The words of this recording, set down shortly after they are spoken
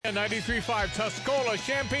And 93.5 Tuscola,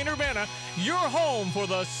 Champaign-Urbana, your home for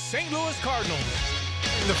the St. Louis Cardinals.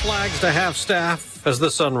 The flags to half-staff as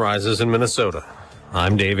the sun rises in Minnesota.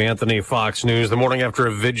 I'm Dave Anthony, Fox News. The morning after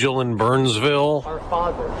a vigil in Burnsville. Our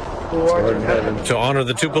Father, who art in heaven. To honor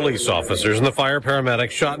the two police officers and the fire paramedic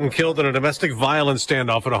shot and killed in a domestic violence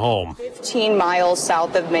standoff at a home. 15 miles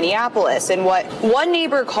south of Minneapolis, in what one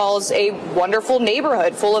neighbor calls a wonderful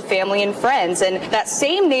neighborhood full of family and friends. And that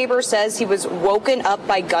same neighbor says he was woken up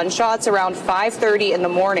by gunshots around 5:30 in the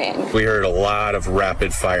morning. We heard a lot of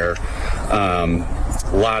rapid fire.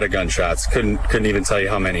 A lot of gunshots. Couldn't even tell you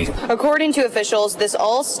how many. According to officials, this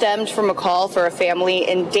all stemmed from a call for a family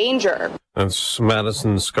in danger. That's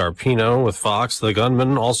Madison Scarpino with Fox. The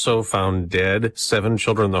gunman also found dead. 7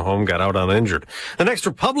 children in the home got out uninjured. The next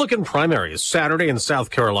Republican primary is Saturday in South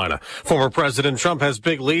Carolina. Former President Trump has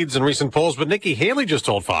big leads in recent polls, but Nikki Haley just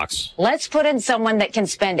told Fox. Let's put in someone that can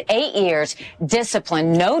spend 8 years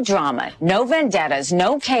disciplined, no drama, no vendettas,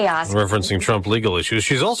 no chaos. Referencing Trump legal issues,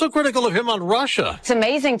 she's also critical of him on Russia. It's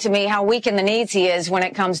amazing to me how weak in the knees he is when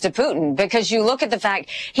it comes to Putin, because you look at the fact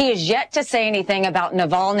he has yet to say anything about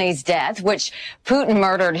Navalny's death, which Putin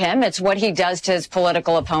murdered him. It's what he does to his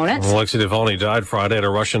political opponents. Alexei Navalny died Friday at a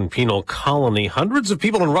Russian penal colony. Hundreds of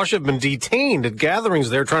people in Russia have been detained at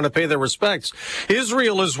gatherings there trying to pay their respects.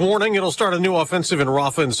 Israel is warning it'll start a new offensive in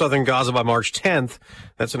Rafah in southern Gaza by March 10th.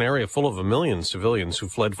 That's an area full of 1 million civilians who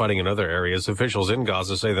fled fighting in other areas. Officials in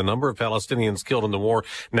Gaza say the number of Palestinians killed in the war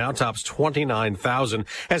now tops 29,000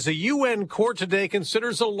 as a UN court today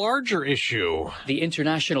considers a larger issue. The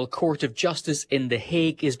International Court of Justice in The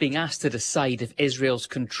Hague is being asked to decide if Israel's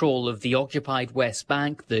control of the occupied West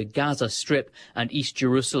Bank, the Gaza Strip and East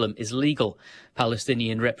Jerusalem is legal.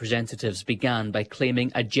 Palestinian representatives began by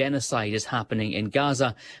claiming a genocide is happening in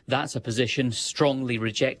Gaza. That's a position strongly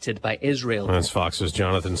rejected by Israel. That's Fox's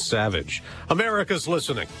Johnathan Savage. America's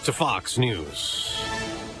listening to Fox News.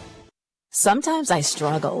 Sometimes I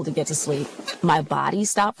struggle to get to sleep. My body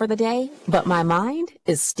stopped for the day, but my mind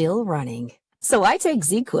is still running. So I take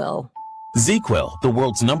ZzzQuil. ZzzQuil, the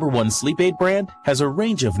world's #1 sleep aid brand, has a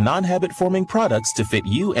range of non-habit-forming products to fit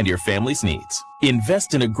you and your family's needs.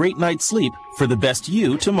 Invest in a great night's sleep for the best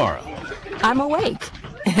you tomorrow. I'm awake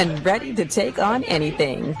and ready to take on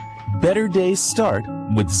anything. Better days start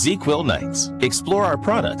with ZzzQuil nights. Explore our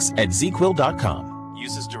products at ZzzQuil.com.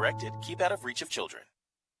 Use as directed. Keep out of reach of children.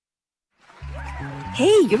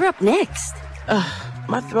 Hey, you're up next.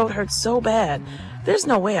 My throat hurts so bad. There's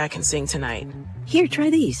no way I can sing tonight. Here, try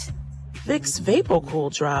these. Vicks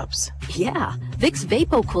VapoCool Drops. Yeah, Vicks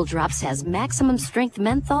VapoCool Drops has maximum strength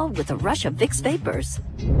menthol with a rush of Vicks vapors.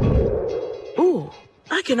 Ooh,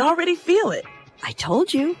 I can already feel it. I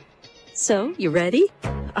told you. So, you ready?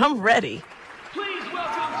 I'm ready. Please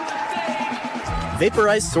welcome to the stage.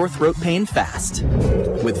 Vaporize sore throat pain fast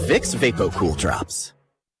with Vicks VapoCool Drops.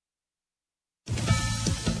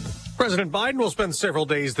 President Biden will spend several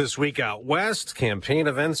days this week out west, campaign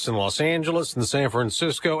events in Los Angeles and San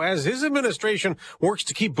Francisco, as his administration works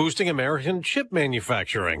to keep boosting American chip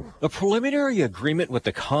manufacturing. A preliminary agreement with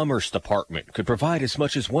the Commerce Department could provide as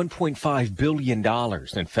much as $1.5 billion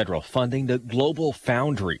in federal funding to global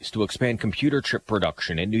foundries to expand computer chip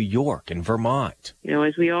production in New York and Vermont. You know,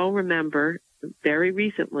 as we all remember, very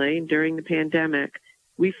recently during the pandemic,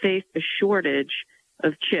 we faced a shortage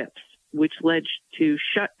of chips, which led to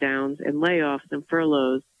shutdowns and layoffs and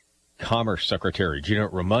furloughs. Commerce Secretary Gina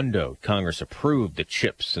Raimondo, Congress approved the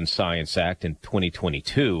CHIPS and Science Act in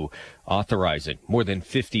 2022, authorizing more than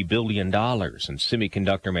 $50 billion in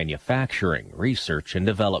semiconductor manufacturing, research, and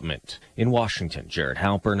development. In Washington, Jared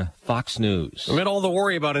Halpern, Fox News. Amid all the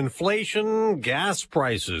worry about inflation, gas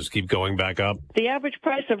prices keep going back up. The average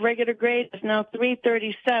price of regular grade is now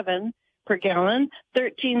 $3.37 per gallon,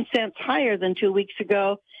 13 cents higher than 2 weeks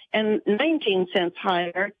ago, and 19 cents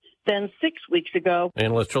higher than 6 weeks ago.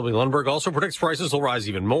 Analyst Trilby Lundberg also predicts prices will rise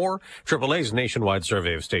even more. AAA's nationwide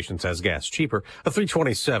survey of stations has gas cheaper, a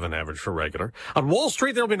 $3.27 average for regular. On Wall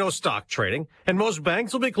Street, there will be no stock trading, and most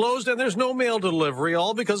banks will be closed, and there's no mail delivery,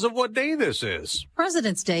 all because of what day this is.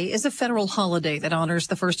 President's Day is a federal holiday that honors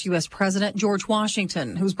the first U.S. President, George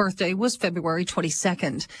Washington, whose birthday was February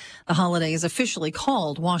 22nd. The holiday is officially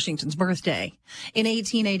called Washington's birthday. In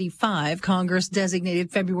 1885, Congress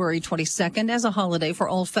designated February 22nd as a holiday for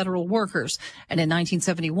all federal workers. And in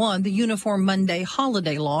 1971, the Uniform Monday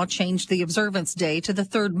holiday law changed the observance day to the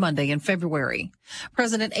third Monday in February.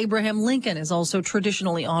 President Abraham Lincoln is also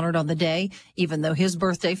traditionally honored on the day, even though his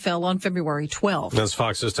birthday fell on February 12th. That's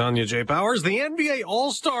Fox's Tanya J. Powers. The NBA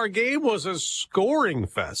All-Star Game was a scoring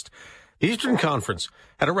fest. The Eastern Conference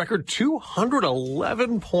had a record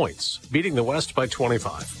 211 points, beating the West by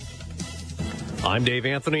 25. I'm Dave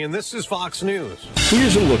Anthony, and this is Fox News.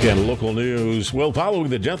 Here's a look at local news. Well, following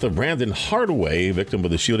the death of Brandon Hardaway, victim of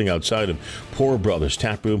the shooting outside of Poor Brothers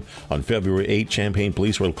Tap Room on February 8, Champaign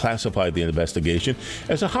police will classify the investigation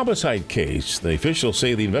as a homicide case. The officials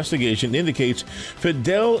say the investigation indicates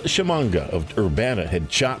Fidel Chimanga of Urbana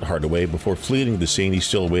had shot Hardaway before fleeing the scene. He's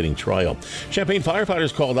still awaiting trial. Champaign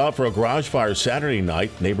firefighters called out for a garage fire Saturday night.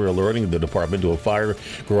 Neighbor alerting the department to a fire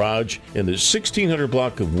garage in the 1600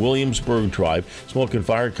 block of Williamsburg Drive. Smoke and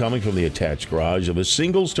fire coming from the attached garage of a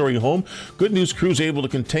single-story home. Good news crews able to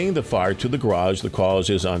contain the fire to the garage. The cause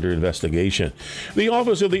is under investigation. The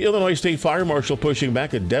Office of the Illinois State Fire Marshal pushing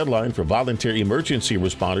back a deadline for volunteer emergency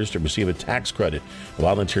responders to receive a tax credit. The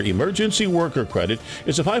Volunteer Emergency Worker Credit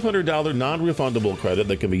is a $500 non-refundable credit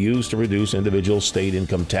that can be used to reduce individual state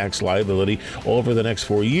income tax liability over the next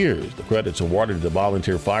 4 years. The credit's awarded to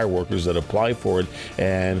volunteer fire workers that apply for it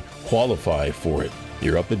and qualify for it.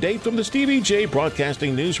 You're up to date from the Stevie Jay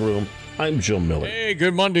Broadcasting Newsroom. I'm Jim Miller. Hey,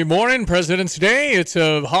 good Monday morning, President's Day. It's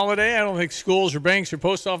a holiday. I don't think schools or banks or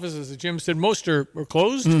post offices, as Jim said, most are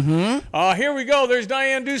closed. Mm-hmm. Here we go. There's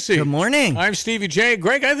Diane Ducey. Good morning. I'm Stevie Jay.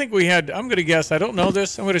 Greg, I think we had, I'm going to guess, I don't know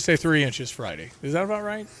this, I'm going to say 3 inches Friday. Is that about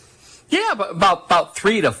right? Yeah, about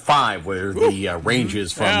 3 to 5 were the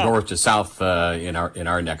ranges from north to south in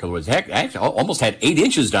our neck of the woods. Heck, actually, almost had 8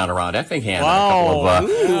 inches down around Effingham. Wow. A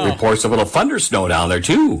couple of reports of a little thunder snow down there,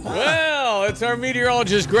 too. Well, it's our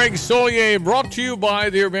meteorologist, Greg Solier, brought to you by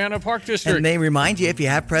the Urbana Park District. And they remind you, if you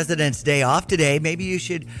have President's Day off today, maybe you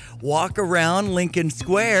should walk around Lincoln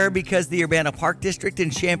Square because the Urbana Park District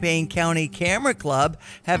and Champaign County Camera Club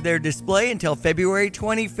have their display until February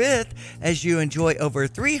 25th as you enjoy over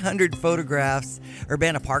 300 photographs.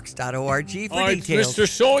 UrbanaParks.org for details. Mr.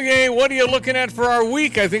 Solier, what are you looking at for our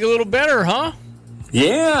week? I think a little better, huh?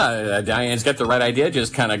 Yeah, Diane's got the right idea.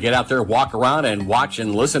 Just kind of get out there, walk around, and watch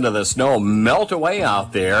and listen to the snow melt away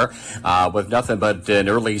out there with nothing but an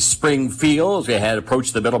early spring feel as we had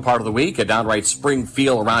approached the middle part of the week. A downright spring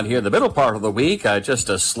feel around here in the middle part of the week. Just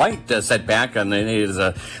a slight setback, and it is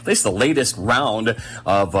at least the latest round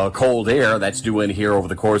of cold air that's due in here over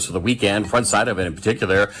the course of the weekend. Front side of it in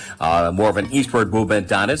particular, more of an eastward movement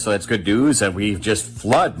on it, so that's good news. And we've just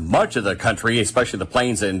flooded much of the country, especially the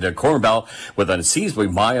plains and Corn Belt, with unseasonably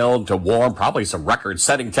mild to warm, probably some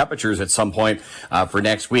record-setting temperatures at some point for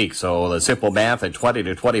next week. So the simple math at 20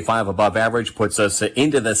 to 25 above average puts us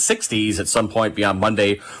into the 60s at some point beyond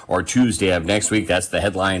Monday or Tuesday of next week. That's the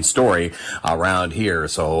headline story around here.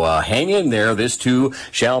 So hang in there. This too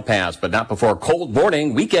shall pass, but not before cold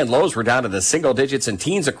morning. Weekend lows were down to the single digits and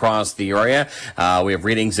teens across the area. We have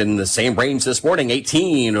readings in the same range this morning.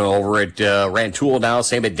 18 over at Rantoul now,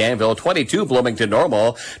 same at Danville. 22 Bloomington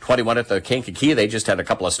normal. 21 at the Kankakee. They just had a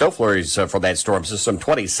couple of snow flurries from that storm system.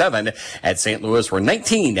 27 at St. Louis. We're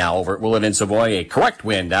 19 now over at Willett and Savoy. A correct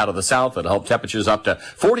wind out of the south that'll help temperatures up to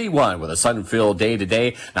 41 with a sun-filled day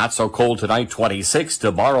today. Not so cold tonight. 26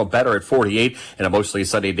 tomorrow. Better at 48 and a mostly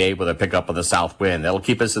sunny day with a pickup of the south wind. That'll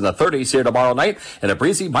keep us in the 30s here tomorrow night and a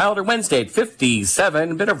breezy, milder Wednesday at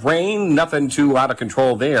 57. Bit of rain. Nothing too out of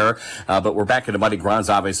control there. But we're back into muddy grounds,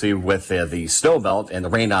 obviously, with the snow melt and the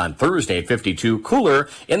rain on Thursday at 52. Cooler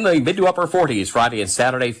in the mid to upper 40s. Friday and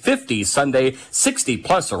Saturday, 50 Sunday, 60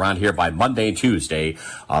 plus around here by Monday and Tuesday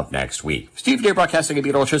of next week. Steve Day broadcasting at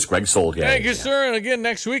meteorologist Greg Solier. Thank you, sir. And again,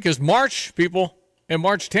 next week is March, people. And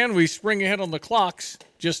March 10, we spring ahead on the clocks,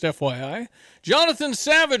 just FYI. Johnathan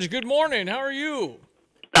Savage, good morning. How are you?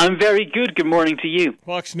 I'm very good. Good morning to you.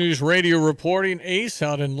 Fox News Radio reporting, Ace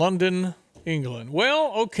out in London, England.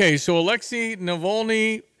 Well, okay, so Alexei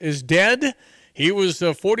Navalny is dead. He was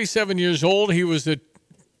 47 years old. He was the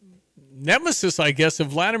nemesis, I guess, of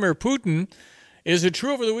Vladimir Putin. Is it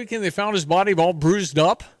true over the weekend they found his body all bruised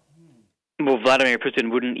up? Well, Vladimir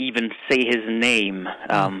Putin wouldn't even say his name.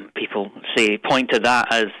 People point to that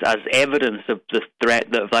as evidence of the threat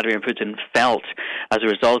that Vladimir Putin felt as a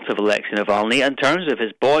result of Alexei Navalny. In terms of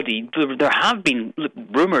his body, there have been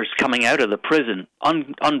rumors coming out of the prison,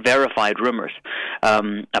 unverified rumors,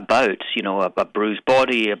 about a bruised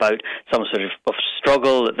body, about some sort of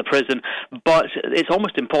struggle at the prison. But it's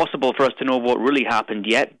almost impossible for us to know what really happened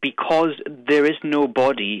yet because there is no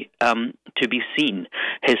body to be seen.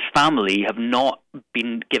 His family have not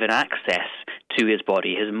been given access to his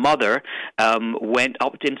body. His mother went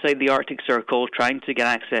up inside the Arctic Circle trying to get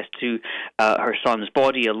access to her son's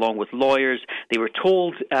body along with lawyers. They were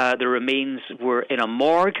told the remains were in a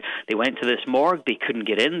morgue. They went to this morgue. They couldn't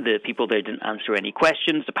get in. The people there didn't answer any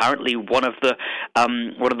questions. Apparently one of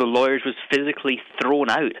the lawyers was physically thrown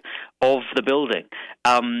out of the building.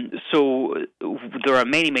 So there are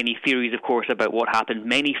many, many theories, of course, about what happened,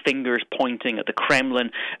 many fingers pointing at the Kremlin.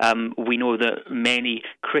 We know that many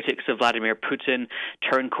critics of Vladimir Putin,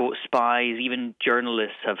 turncoat spies, even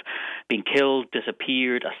journalists have been killed,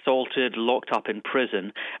 disappeared, assaulted, locked up in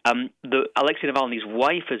prison. Alexei Navalny's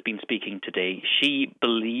wife has been speaking today. She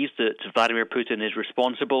believes that Vladimir Putin is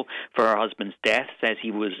responsible for her husband's death, says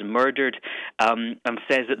he was murdered, and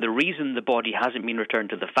says that the reason the body hasn't been returned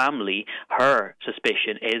to the family, her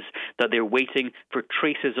suspicion is that they're waiting for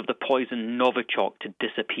traces of the poison Novichok to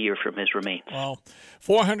disappear from his remains. Wow.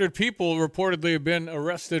 400 people reportedly have been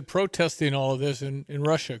arrested protesting all of this in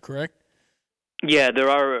Russia, correct? Yeah, there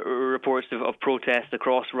are reports of protests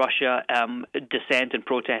across Russia. Dissent and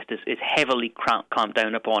protest is heavily clamped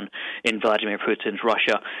down upon in Vladimir Putin's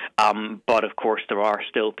Russia. But, of course, there are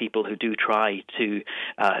still people who do try to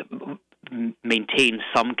maintain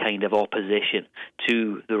some kind of opposition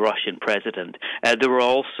to the Russian president. There were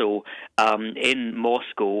also in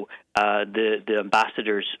Moscow the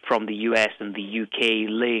ambassadors from the US and the UK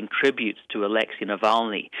laying tributes to Alexei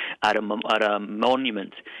Navalny at a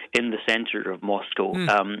monument in the center of Moscow.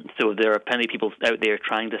 So there are plenty of people out there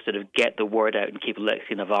trying to sort of get the word out and keep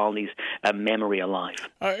Alexei Navalny's memory alive.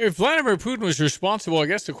 If Vladimir Putin was responsible, I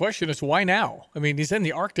guess the question is why now? I mean, he's in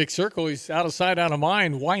the Arctic Circle. He's out of sight, out of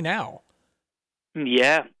mind. Why now?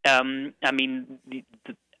 Yeah, I mean,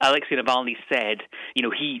 Alexei Navalny said,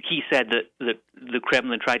 he said that the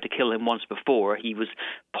Kremlin tried to kill him once before. He was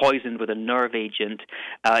poisoned with a nerve agent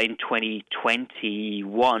in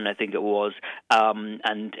 2021, I think it was,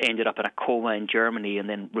 and ended up in a coma in Germany and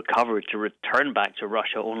then recovered to return back to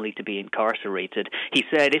Russia only to be incarcerated. He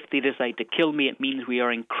said, if they decide to kill me, it means we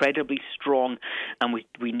are incredibly strong and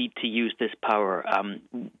we need to use this power.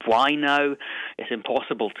 Why now? It's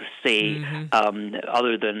impossible to say,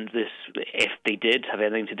 other than this, if they did have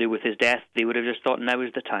anything to do with his death, they would have just thought now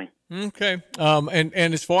is the time. Okay. And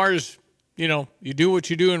as far as, you do what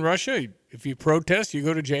you do in Russia. If you protest, you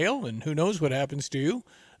go to jail, and who knows what happens to you.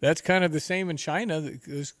 That's kind of the same in China.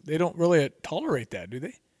 They don't really tolerate that, do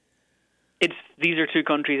they? These are two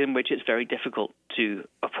countries in which it's very difficult to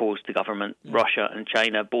oppose the government, Russia and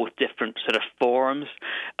China, both different sort of forms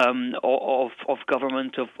of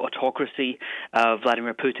government, of autocracy.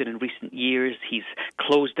 Vladimir Putin in recent years, he's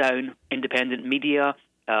closed down independent media.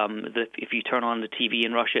 If you turn on the TV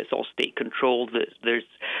in Russia, it's all state-controlled. There's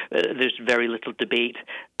very little debate,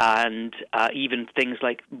 and even things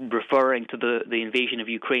like referring to the invasion of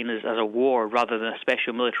Ukraine as a war rather than a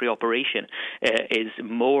special military operation is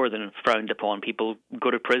more than frowned upon. People go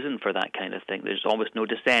to prison for that kind of thing. There's almost no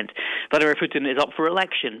dissent. Vladimir Putin is up for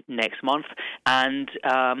election next month, and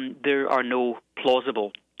there are no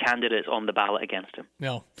plausible candidates on the ballot against him.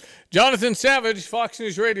 No. Johnathan Savage, Fox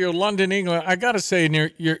News Radio, London, England. I got to say,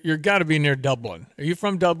 you're got to be near Dublin. Are you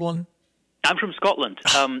from Dublin? I'm from Scotland.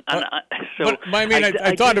 I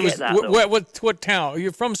thought it was what town?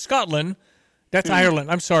 You're from Scotland. That's Ireland.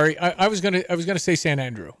 I'm sorry. I was gonna say St.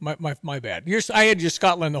 Andrew. My bad. I had your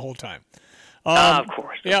Scotland the whole time. Of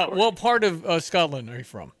course. What part of Scotland are you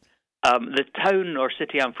from? The town or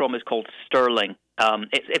city I'm from is called Stirling.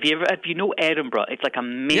 If you know Edinburgh, it's like a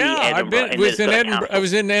mini Edinburgh. I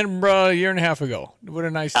was in Edinburgh a year and a half ago. What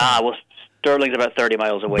a nice town. Well, Stirling's about 30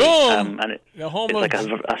 miles away. Boom! And the home it's of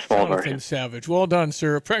like a small version. Savage. Well done,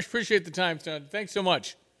 sir. Appreciate the time, son. Thanks so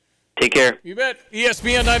much. Take care. You bet.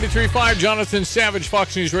 ESPN 93.5, Johnathan Savage,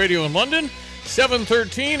 Fox News Radio in London.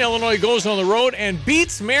 7:13, Illinois goes on the road and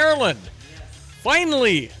beats Maryland.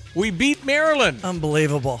 Finally, we beat Maryland.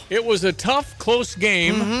 Unbelievable. It was a tough, close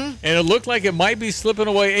game, and it looked like it might be slipping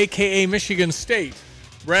away, a.k.a. Michigan State.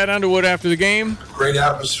 Brad Underwood after the game. Great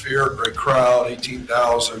atmosphere, great crowd,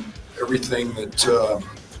 18,000, everything that,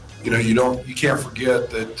 you can't forget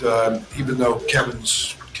that even though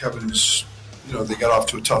Kevin's, they got off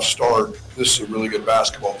to a tough start, this is a really good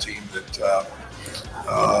basketball team that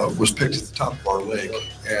was picked at the top of our league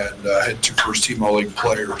and had 2 first-team All-League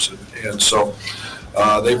players. And so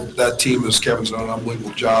that team, as Kevin's done an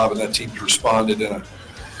unbelievable job, and that team responded in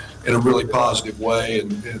a really positive way,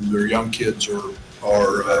 and their young kids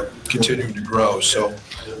are continuing to grow. So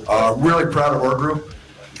really proud of our group.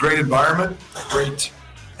 Great environment,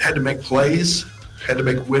 had to make plays, had to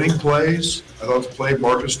make winning plays. I thought the play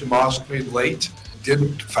Marcus DeMoss made late,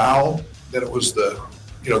 didn't foul. Then it was the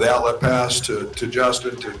outlet pass to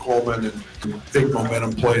Justin, to Coleman, and big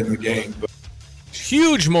momentum play in the game.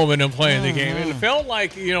 Huge momentum play in the game. And it felt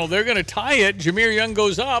like, they're going to tie it. Jameer Young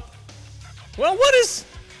goes up. Well, what is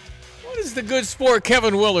the good sport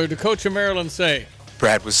Kevin Willard, the coach of Maryland, say?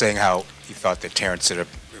 Brad was saying how he thought that Terrence did a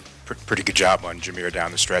pretty good job on Jameer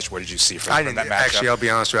down the stretch. What did you see from that matchup? Actually, I'll be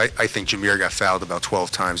honest with you. I think Jameer got fouled about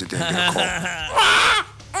 12 times and didn't get a call.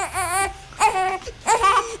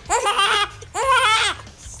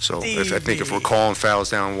 So I think if we're calling fouls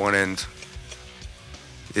down one end,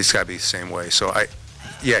 it's got to be the same way. So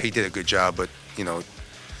he did a good job, but you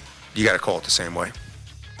got to call it the same way.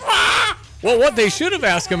 Well, what they should have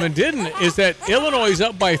asked him and didn't is that Illinois is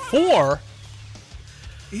up by 4.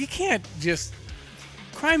 You can't just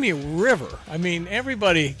cry me a river. I mean,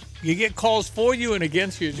 everybody, you get calls for you and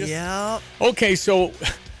against you. Okay, so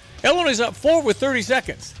Illinois is up 4 with 30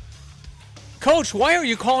 seconds. Coach, why are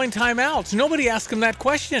you calling timeouts? Nobody asked him that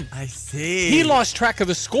question. I see. He lost track of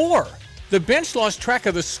the score. The bench lost track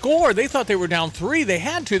of the score. They thought they were down 3. They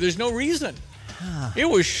had to. There's no reason. It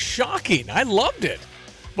was shocking. I loved it.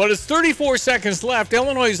 But it's 34 seconds left.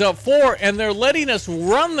 Illinois is up 4, and they're letting us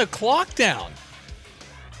run the clock down.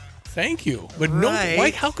 Thank you. But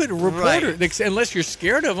how could a reporter, unless you're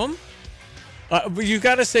scared of them, but you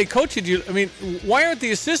got to say, Coach, why aren't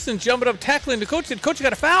the assistants jumping up, tackling the coach? Coach, you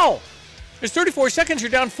got a foul. There's 34 seconds. You're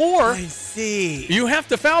down 4. I see. You have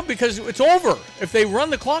to foul because it's over. If they run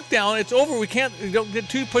the clock down, it's over. We don't get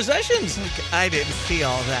 2 possessions. I didn't see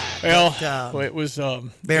all that. Well, it was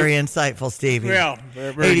very insightful, Stevie. Yeah,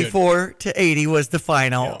 very 84 to 80 was the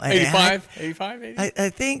final. Yeah. 85, 80? I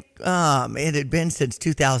think it had been since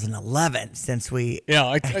 2011 since we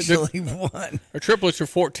actually won. Our triplets are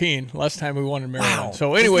 14 last time we won in Maryland. Wow.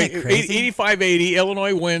 So anyway, Isn't that crazy? 85-80,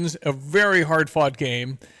 Illinois wins a very hard-fought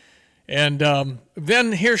game. And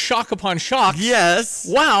then here's shock upon shock. Yes.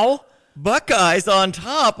 Wow. Buckeyes on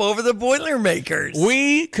top over the Boilermakers.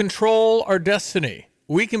 We control our destiny.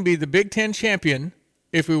 We can be the Big Ten champion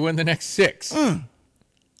if we win the next 6.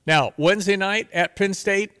 Now, Wednesday night at Penn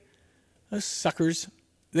State, those suckers,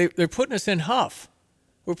 they're putting us in Huff.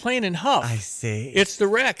 We're playing in Huff. I see. It's the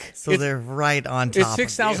Rec. So they're right on top.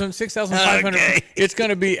 It's 6,500. Okay. It's going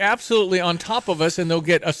to be absolutely on top of us, and they'll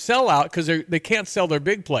get a sellout because they can't sell their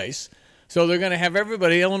big place. So they're going to have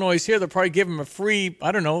everybody. Illinois is here. They'll probably give them a free,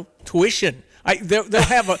 tuition. They'll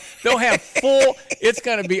have full. It's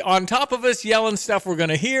going to be on top of us, yelling stuff we're going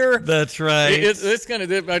to hear. That's right. It's going to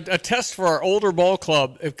be a test for our older ball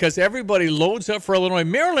club because everybody loads up for Illinois.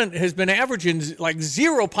 Maryland has been averaging like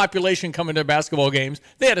 0 population coming to basketball games.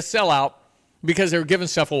 They had a sellout because they were giving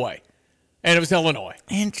stuff away, and it was Illinois.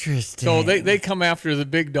 Interesting. So they come after the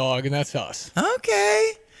big dog, and that's us.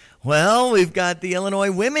 Okay. Well, we've got the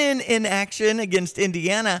Illinois women in action against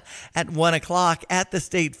Indiana at 1 o'clock at the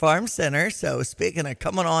State Farm Center. So speaking of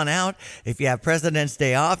coming on out, if you have President's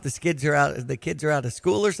Day off, the kids are out of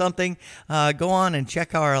school or something, go on and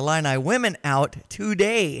check our Illini women out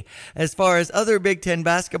today. As far as other Big Ten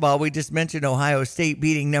basketball, we just mentioned Ohio State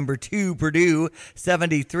beating number 2 Purdue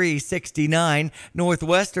 73-69.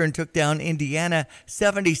 Northwestern took down Indiana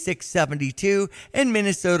 76-72, and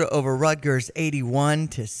Minnesota over Rutgers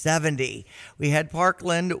 81-70. We had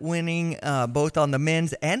Parkland winning both on the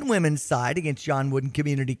men's and women's side against John Wooden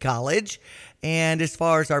Community College. And as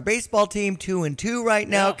far as our baseball team, 2-2 right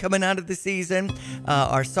now coming out of the season.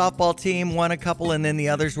 Our softball team won a couple, and then the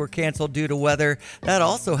others were canceled due to weather. That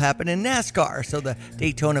also happened in NASCAR. So the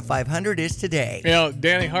Daytona 500 is today. Yeah,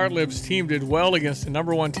 Danny Hartlib's team did well against the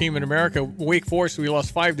number 1 team in America, Wake Forest. We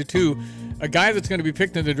lost 5-2. A guy that's going to be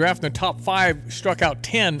picked in the draft in the top 5 struck out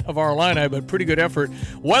 10 of our Illini, but pretty good effort.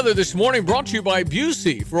 Weather this morning brought to you by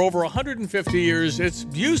Busey. For over 150 years, it's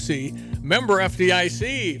Busey, member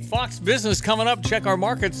FDIC. Fox Business coming up. Check our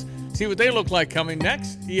markets. See what they look like coming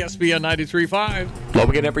next. ESPN 93.5. Hello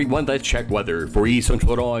again, everyone. Let's check weather for East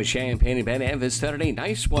Central Illinois, Champaign, and Van Avis Saturday.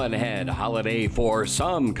 Nice one ahead. Holiday for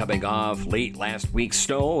some coming off late last week's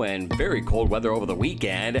snow and very cold weather over the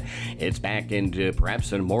weekend. It's back into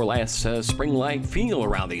perhaps a more or less spring-like feel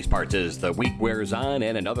around these parts as the week wears on,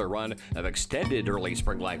 and another run of extended early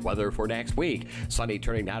spring-like weather for next week. Sunny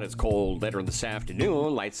turning out. It's cold later this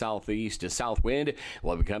afternoon. Light southeast to south wind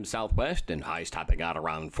will become southwest, and highs topping out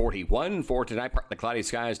around 41 for tonight. The cloudy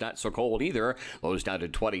skies not so cold either. Lows down to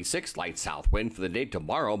 26. Light south wind for the day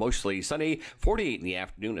tomorrow. Mostly sunny. 48 in the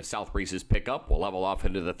afternoon as south breezes pick up. We'll level off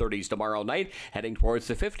into the 30s tomorrow night, heading towards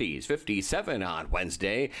the 50s. 57 on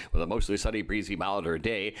Wednesday with a mostly sunny, breezy, milder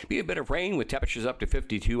day. Be a bit of rain with temperatures up to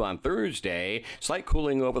 52 on Thursday. Slight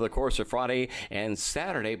cooling over the course of Friday and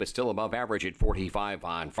Saturday, but still above average at 45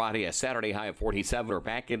 on Friday. A Saturday high of 47. We're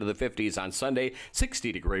back into the 50s on Sunday.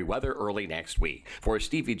 60-degree weather early next week. For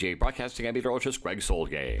Stevie Jay Broadcasting, I'm meteorologist Greg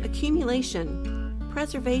Solgay. Accumulation,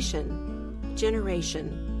 preservation,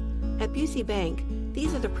 generation. At Busey Bank,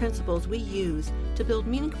 these are the principles we use to build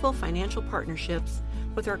meaningful financial partnerships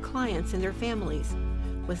with our clients and their families.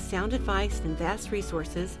 With sound advice and vast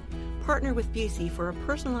resources, partner with Busey for a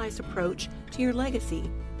personalized approach to your legacy.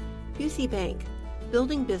 Busey Bank,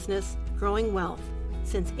 building business, growing wealth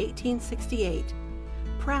since 1868.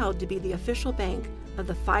 Proud to be the official bank of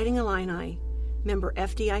the Fighting Illini. Member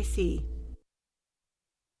FDIC.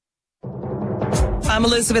 I'm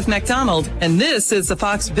Elizabeth McDonald, and this is the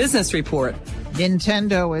Fox Business Report.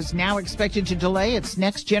 Nintendo is now expected to delay its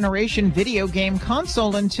next-generation video game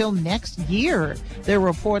console until next year. There are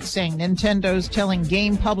reports saying Nintendo's telling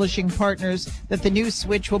game publishing partners that the new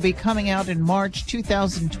Switch will be coming out in March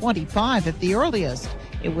 2025 at the earliest.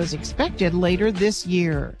 It was expected later this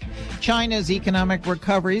year. China's economic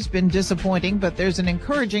recovery's been disappointing, but there's an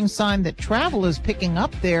encouraging sign that travel is picking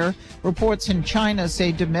up there. Reports in China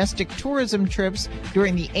say domestic tourism trips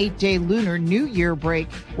during the 8-day Lunar New Year break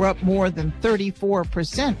were up more than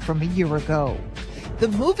 34% from a year ago. The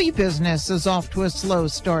movie business is off to a slow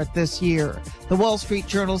start this year. The Wall Street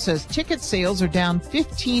Journal says ticket sales are down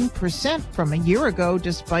 15% from a year ago,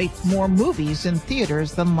 despite more movies in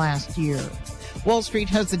theaters than last year. Wall Street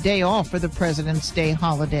has the day off for the President's Day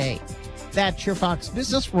holiday. That's your Fox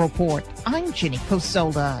Business Report. I'm Jenny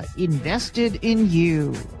Cosola, invested in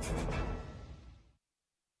you.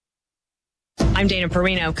 I'm Dana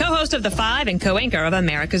Perino, co-host of The Five and co-anchor of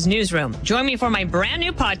America's Newsroom. Join me for my brand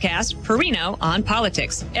new podcast, Perino on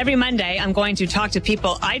Politics. Every Monday, I'm going to talk to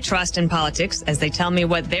people I trust in politics as they tell me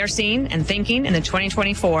what they're seeing and thinking in the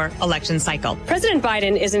 2024 election cycle. President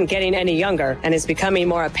Biden isn't getting any younger and is becoming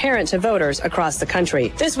more apparent to voters across the country.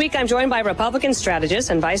 This week, I'm joined by Republican strategist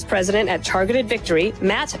and Vice President at Targeted Victory,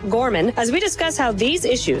 Matt Gorman, as we discuss how these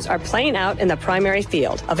issues are playing out in the primary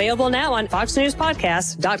field. Available now on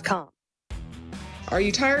FoxNewsPodcast.com. Are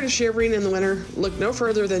you tired of shivering in the winter? Look no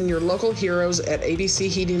further than your local heroes at ABC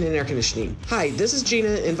Heating and Air Conditioning. Hi, this is Gina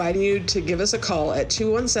inviting you to give us a call at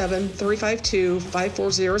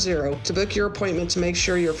 217-352-5400 to book your appointment to make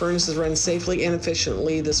sure your furnaces run safely and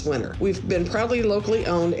efficiently this winter. We've been proudly locally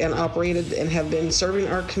owned and operated and have been serving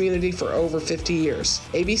our community for over 50 years.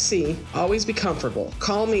 ABC, always be comfortable.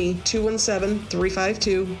 Call me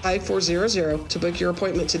 217-352-5400 to book your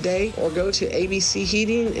appointment today or go to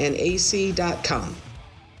abcheatingandac.com.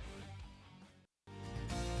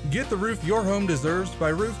 Get the roof your home deserves by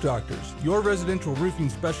Roof Doctors, your residential roofing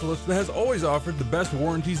specialist that has always offered the best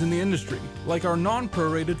warranties in the industry, like our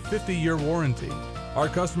non-prorated 50-year warranty. Our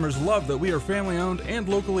customers love that we are family-owned and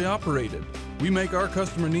locally operated. We make our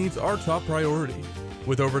customer needs our top priority.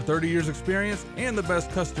 With over 30 years experience and the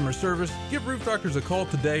best customer service, give Roof Doctors a call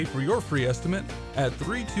today for your free estimate at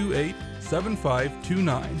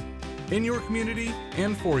 328-7529. In your community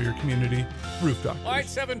and for your community, Roof Doctors. All right,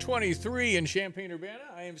 723 in Champaign-Urbana.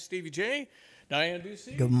 I am Stevie Jay Diane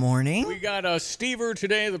Ducey. Good morning. We got Stever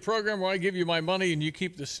today, the program where I give you my money and you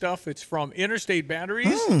keep the stuff. It's from Interstate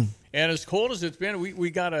Batteries. And as cold as it's been, we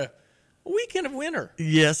got a weekend of winter.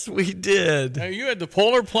 Yes, we did. Now, you had the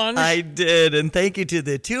polar plunge. I did, and thank you to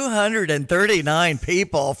the 239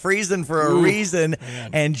 people freezing for a reason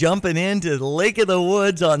and jumping into the Lake of the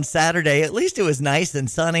Woods on Saturday. At least it was nice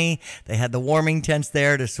and sunny. They had the warming tents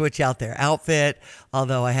there to switch out their outfit,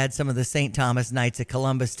 although I had some of the St. Thomas Knights of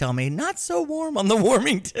Columbus tell me, not so warm on the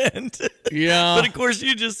warming tent. Yeah. But, of course,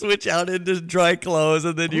 you just switch out into dry clothes,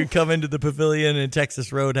 and then you come into the pavilion and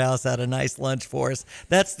Texas Roadhouse had a nice lunch for us.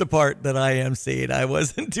 That's the part that I am seeing. I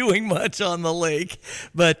wasn't doing much on the lake,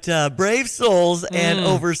 but brave souls and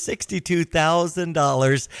over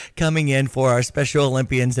 $62,000 coming in for our Special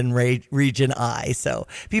Olympians in Region I. So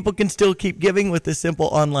people can still keep giving with a simple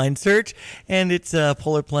online search, and it's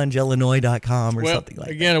polarplungeillinois.com or something like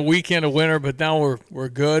that. Again, a weekend of winter, but now we're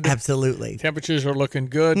good. Absolutely. Temperatures are looking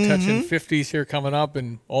good, touching 50s here coming up,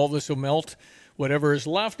 and all this will melt. Whatever is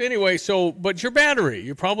left anyway. So, but your battery,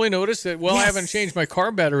 you probably noticed that, I haven't changed my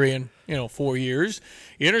car battery in, 4 years.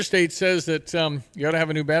 Interstate says that you got to have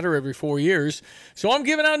a new battery every 4 years. So I'm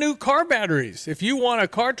giving out new car batteries. If you want a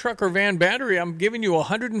car, truck, or van battery, I'm giving you a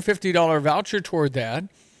 $150 voucher toward that.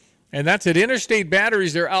 And that's at Interstate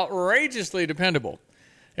Batteries. They're outrageously dependable.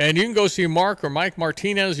 And you can go see Mark or Mike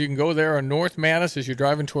Martinez. You can go there on North Madison as you're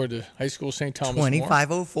driving toward the high school St. Thomas.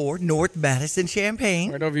 2504 North Madison,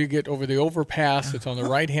 Champaign. Right over, you get over the overpass. It's on the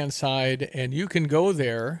right-hand side, and you can go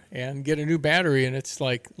there and get a new battery, and it's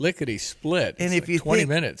like lickety-split. And it's if you 20 think,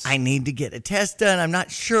 minutes. I need to get a test done, I'm not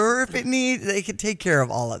sure if it needs, they can take care of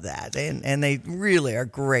all of that. And they really are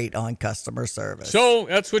great on customer service. So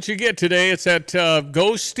that's what you get today. It's at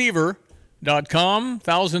GoStever.com.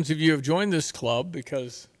 Thousands of you have joined this club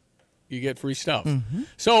because you get free stuff.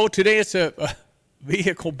 So today it's a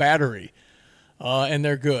vehicle battery, and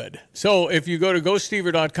they're good. So if you go to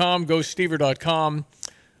GoStever.com,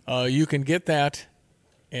 you can get that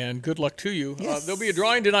And good luck to you. Yes. There'll be a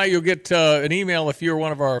drawing tonight. You'll get an email if you're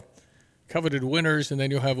one of our coveted winners, and then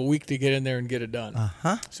you'll have a week to get in there and get it done.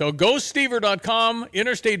 So GoStever.com.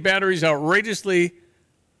 Interstate batteries, outrageously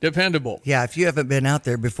dependable. Yeah, if you haven't been out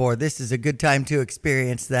there before, this is a good time to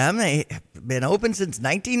experience them. They've been open since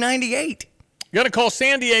 1998. Got to call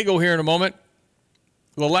San Diego here in a moment.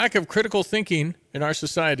 The lack of critical thinking in our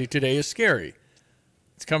society today is scary.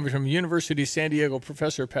 It's coming from University of San Diego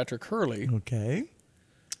professor Patrick Hurley. Okay.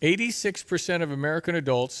 86% of American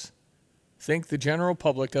adults think the general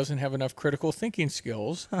public doesn't have enough critical thinking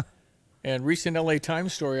skills. And recent LA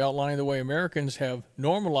Times story outlining the way Americans have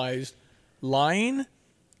normalized lying,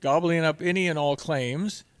 gobbling up any and all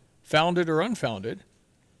claims, founded or unfounded.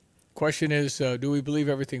 Question is, do we believe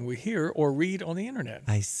everything we hear or read on the internet?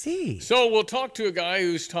 I see. So we'll talk to a guy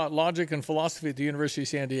who's taught logic and philosophy at the University of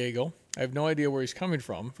San Diego. I have no idea where he's coming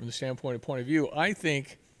from the standpoint of point of view. I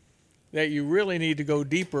think that you really need to go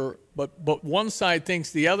deeper, but one side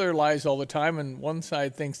thinks the other lies all the time, and one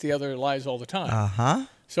side thinks the other lies all the time.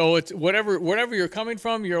 So it's whatever you're coming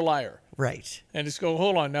from, you're a liar. Right. And just go,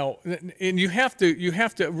 hold on now, and you have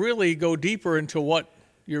to really go deeper into what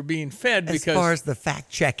you're being fed, as because far as the fact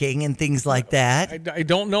checking and things like that. I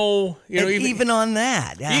don't know. Even on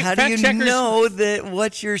that, how do you know that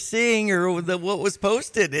what you're seeing or that what was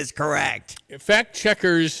posted is correct? Fact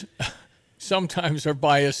checkers sometimes are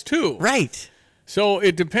biased too. Right. So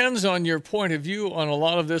it depends on your point of view on a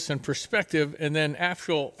lot of this and perspective, and then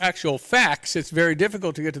actual facts. It's very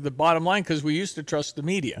difficult to get to the bottom line because we used to trust the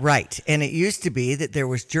media. Right. And it used to be that there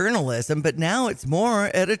was journalism, but now it's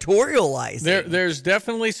more editorializing. There's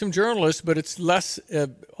definitely some journalists, but it's less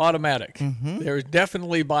automatic. There's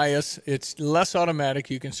definitely bias. It's less automatic.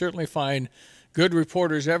 You can certainly find good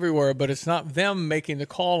reporters everywhere, but it's not them making the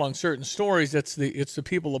call on certain stories. It's the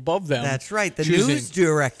people above them. That's right. The choosing. News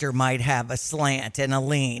director might have a slant and a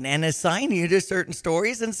lean and assign you to certain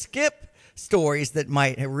stories and skip stories that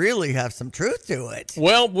might really have some truth to it.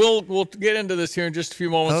 Well, we'll get into this here in just a few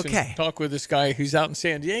moments. Okay. And talk with this guy who's out in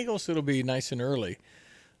San Diego, so it'll be nice and early.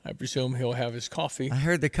 I presume he'll have his coffee. I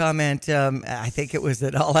heard the comment, I think it was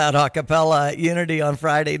at All Out Acapella Unity on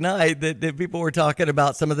Friday night, that people were talking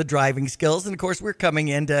about some of the driving skills. And, of course, we're coming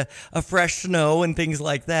into a fresh snow and things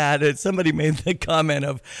like that. And somebody made the comment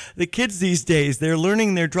of, the kids these days, they're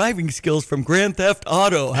learning their driving skills from Grand Theft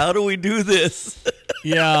Auto. How do we do this?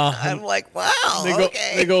 Yeah. I'm like, wow,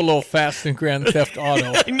 They go a little fast in Grand Theft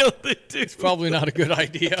Auto. I know they do. It's probably not a good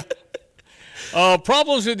idea.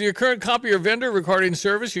 Problems with your current copier vendor regarding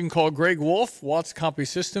service, you can call Greg Wolf, Watts Copy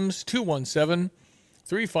Systems,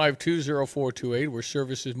 217-352-0428, where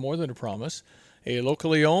service is more than a promise. A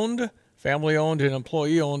locally owned, family-owned, and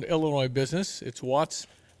employee-owned Illinois business. It's Watts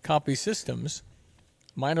Copy Systems.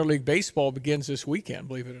 Minor League Baseball begins this weekend,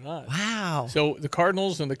 believe it or not. Wow. So the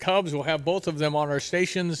Cardinals and the Cubs, will have both of them on our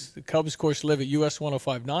stations. The Cubs, of course, live at US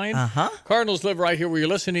 105.9. Cardinals live right here where you're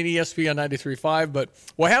listening, ESPN 93.5. But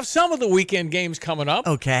we'll have some of the weekend games coming up.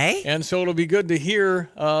 Okay. And so it'll be good to hear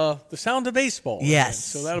the sound of baseball.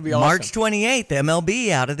 Yes. Again. So that'll be awesome. March 28th, MLB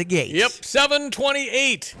out of the gate. Yep,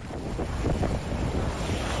 7:28.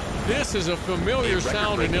 This is a familiar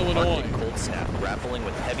sound in Illinois. Cold snap grappling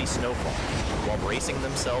with heavy snowfall while bracing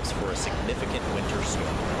themselves for a significant winter storm.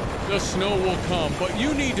 The snow will come, but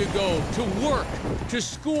you need to go to work, to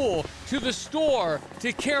school, to the store,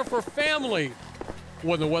 to care for family.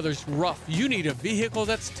 When the weather's rough, you need a vehicle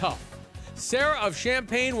that's tough. Sarah of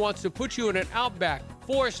Champaign wants to put you in an Outback,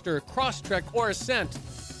 Forester, Crosstrek, or Ascent.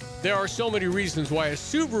 There are so many reasons why a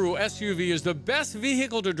Subaru SUV is the best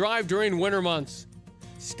vehicle to drive during winter months.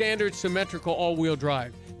 Standard symmetrical all-wheel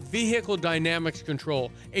drive, vehicle dynamics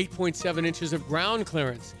control, 8.7 inches of ground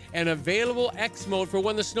clearance, and available X mode for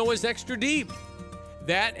when the snow is extra deep.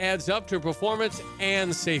 That adds up to performance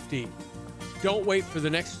and safety. Don't wait for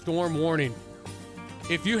the next storm warning.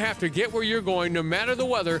 If you have to get where you're going, no matter the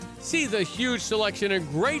weather, see the huge selection and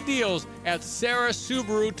great deals at Sarah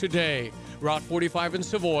Subaru today. Route 45 in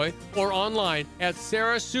Savoy, or online at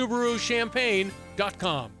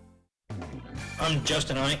sarahsubaruchampaign.com. I'm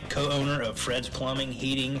Justin Ike, co-owner of Fred's Plumbing,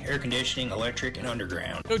 Heating, Air Conditioning, Electric, and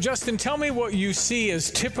Underground. So, Justin, tell me what you see as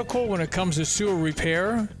typical when it comes to sewer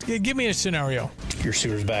repair. Give me a scenario. Your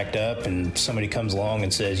sewer's backed up and somebody comes along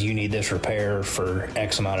and says, you need this repair for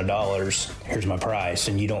X amount of dollars. Here's my price.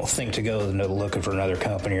 And you don't think to go looking for another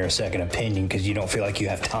company or a second opinion because you don't feel like you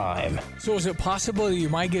have time. So is it possible that you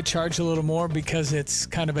might get charged a little more because it's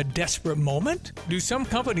kind of a desperate moment? Do some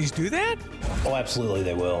companies do that? Oh, absolutely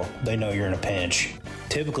they will. They know you're in a pinch.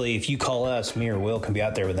 Typically, if you call us, me or Will can be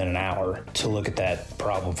out there within an hour to look at that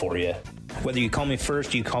problem for you. Whether you call me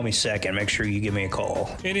first or you call me second, make sure you give me a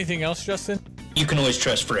call. Anything else, Justin? you can always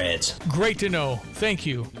trust Fred's. Great to know. Thank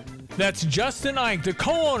you. That's Justin Ike, the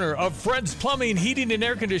co-owner of Fred's Plumbing, Heating and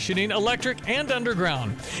Air Conditioning, Electric, and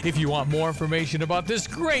Underground. If you want more information about this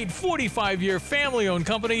great 45-year family-owned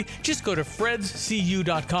company, just go to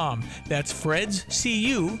fredscu.com. That's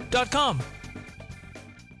fredscu.com.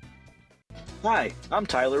 Hi, I'm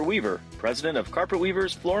Tyler Weaver, president of Carpet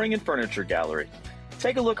Weaver's Flooring and Furniture Gallery.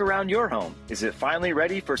 Take a look around your home. Is it finally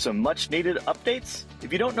ready for some much-needed updates?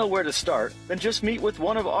 If you don't know where to start, then just meet with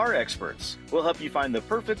one of our experts. We'll help you find the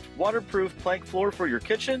perfect waterproof plank floor for your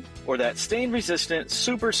kitchen or that stain-resistant,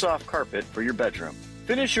 super soft carpet for your bedroom.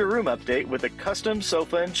 Finish your room update with a custom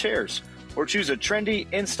sofa and chairs, or choose a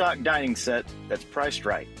trendy in-stock dining set that's priced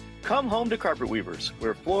right. Come home to Carpet Weavers,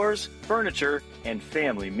 where floors, furniture, and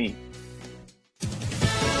family meet.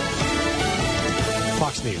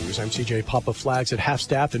 Fox News, I'm CJ. Papa flags at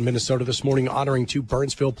half-staff in Minnesota this morning honoring 2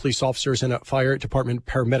 Burnsville police officers and a fire department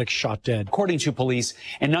paramedic shot dead. According to police,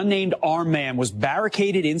 an unnamed armed man was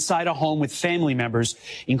barricaded inside a home with family members,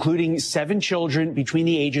 including 7 children between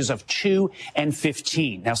the ages of 2 and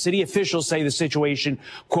 15. Now, city officials say the situation,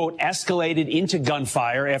 quote, escalated into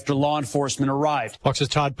gunfire after law enforcement arrived. Fox's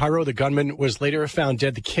Todd Pyro, the gunman, was later found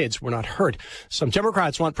dead. The kids were not hurt. Some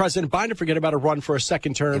Democrats want President Biden to forget about a run for a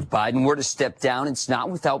second term. If Biden were to step down, it's not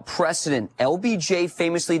without precedent. LBJ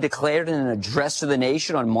famously declared in an address to the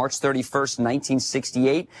nation on March 31st,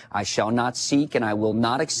 1968, I shall not seek and I will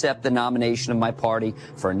not accept the nomination of my party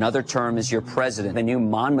for another term as your president. The new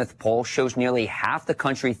Monmouth poll shows nearly half the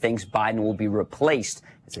country thinks Biden will be replaced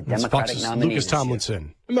as a Democratic Fox's nominee. Lucas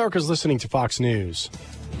Tomlinson. America's listening to Fox News.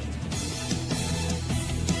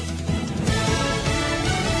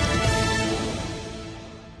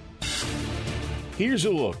 Here's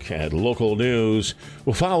a look at local news.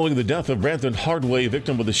 Well, following the death of Brandon Hardway,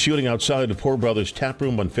 victim of the shooting outside the Poor Brothers Tap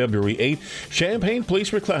Room on February 8, Champaign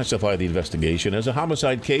police reclassified the investigation as a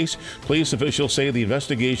homicide case. Police officials say the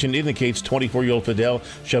investigation indicates 24-year-old Fidel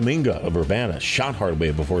Shaminga of Urbana shot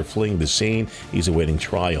Hardway before fleeing the scene. He's awaiting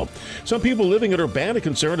trial. Some people living in Urbana are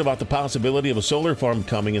concerned about the possibility of a solar farm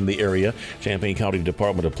coming in the area. Champaign County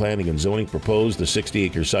Department of Planning and Zoning proposed the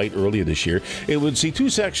 60-acre site earlier this year. It would see 2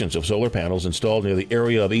 sections of solar panels installed near the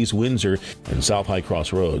area of East Windsor and South High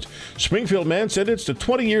Cross Roads. Springfield man sentenced to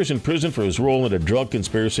 20 years in prison for his role in a drug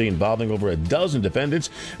conspiracy involving over a dozen defendants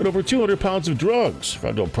and over 200 pounds of drugs.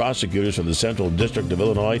 Federal prosecutors from the Central District of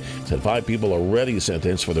Illinois said 5 people already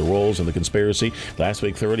sentenced for their roles in the conspiracy. Last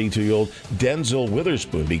week, 32-year-old Denzel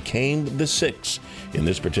Witherspoon became the 6th in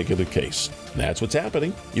this particular case. That's what's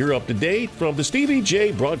happening. You're up to date from the Stevie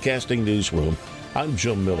Jay Broadcasting Newsroom. I'm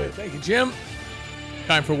Jim Miller. Thank you, Jim.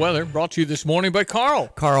 Time for weather, brought to you this morning by Carl.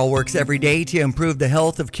 Carl works every day to improve the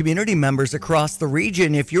health of community members across the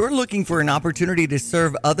region. If you're looking for an opportunity to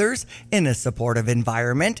serve others in a supportive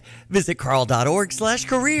environment, visit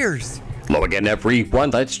carl.org/careers. Hello again,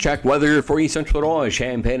 everyone. Let's check weather for East Central Illinois,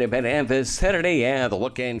 Champaign and Memphis. Saturday, the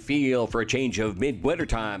look and feel for a change of midwinter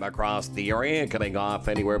time across the area, coming off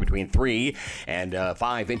anywhere between 3 and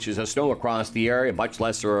 5 inches of snow across the area, much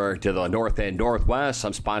lesser to the north and northwest.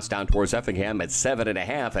 Some spots down towards Effingham at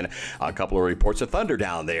 7.5, and a couple of reports of thunder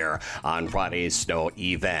down there on Friday's snow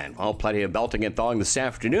event. Well, plenty of belting and thawing this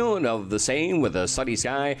afternoon of the same with a sunny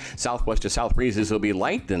sky. Southwest to south breezes will be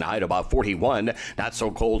light and high to about 41. Not so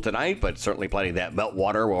cold tonight, but certainly plenty of that melt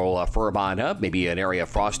water will firm on up. Maybe an area of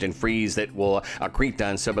frost and freeze that will accrete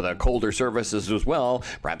on some of the colder surfaces as well.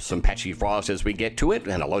 Perhaps some patchy frost as we get to it,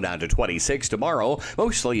 and a low down to 26 tomorrow.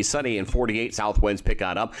 Mostly sunny and 48. South winds pick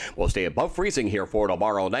on up. We'll stay above freezing here for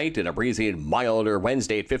tomorrow night, and a breezy, milder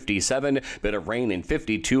Wednesday at 57. Bit of rain and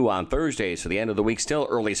 52 on Thursday. So the end of the week still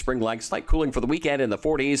early spring-like. Slight cooling for the weekend in the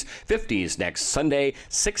 40s, 50s next Sunday,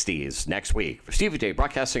 60s next week. For Stevie Jay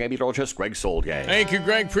Broadcasting, I'm meteorologist Greg Solgay. Thank you,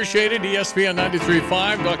 Greg. Appreciate it. ESPN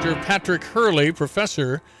 93.5, Dr. Patrick Hurley,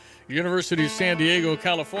 professor, University of San Diego,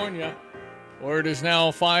 California, where it is now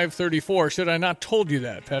 5:34. Should I not told you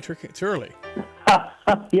that, Patrick? It's early.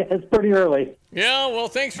 Yeah, it's pretty early. Yeah, well,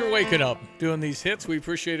 thanks for waking up, doing these hits. We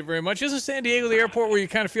appreciate it very much. Isn't San Diego the airport where you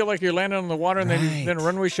kind of feel like you're landing on the water and then a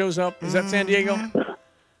runway shows up? Is that San Diego?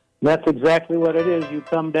 That's exactly what it is. You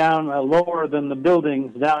come down lower than the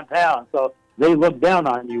buildings downtown, so they look down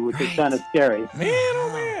on you, which is kind of scary. Man,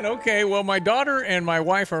 oh man. Okay, well, my daughter and my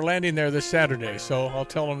wife are landing there this Saturday, so I'll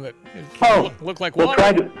tell them that it look like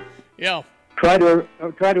water. Try to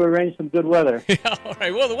arrange some good weather. Yeah, all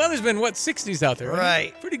right. Well, the weather's been, 60s out there,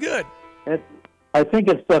 right? Pretty good. I think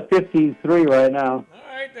it's 53 right now. All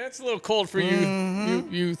right, that's a little cold for you,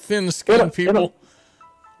 you thin-skinned people.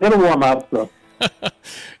 It'll warm up, though.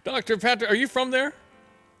 Dr. Patrick, are you from there?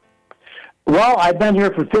 Well, I've been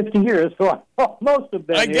here for 50 years, so most have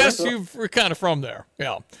been I here. guess so. you're kind of from there.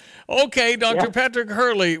 Yeah. Okay, Dr. Patrick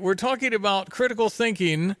Hurley, we're talking about critical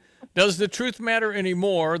thinking. Does the truth matter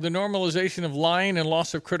anymore? The normalization of lying and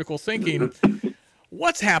loss of critical thinking.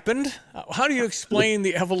 What's happened? How do you explain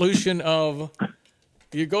the evolution of,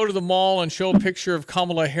 you go to the mall and show a picture of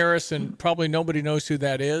Kamala Harris and probably nobody knows who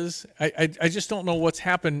that is? I just don't know what's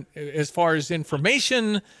happened as far as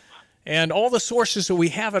information and all the sources that we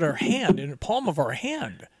have at our hand, in the palm of our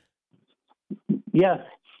hand. Yes.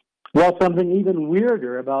 Well, something even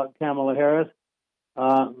weirder about Kamala Harris,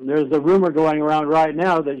 there's a rumor going around right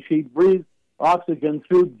now that she breathes oxygen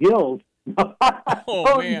through gills.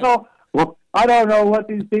 Man. Well, I don't know what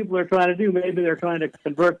these people are trying to do. Maybe they're trying to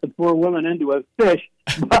convert the poor woman into a fish.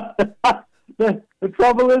 But the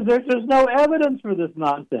trouble is there's just no evidence for this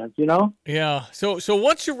nonsense, you know? Yeah. So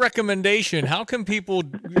what's your recommendation? How can people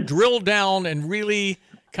drill down and really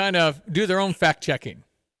kind of do their own fact-checking?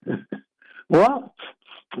 Well,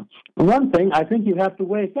 one thing, I think you have to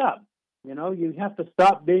wake up. You know, you have to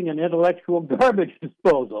stop being an intellectual garbage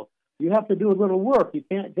disposal. You have to do a little work. You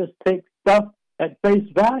can't just take stuff at face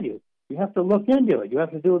value. You have to look into it. You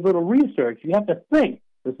have to do a little research. You have to think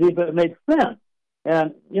to see if it makes sense.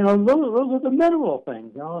 And, you know, those are the minimal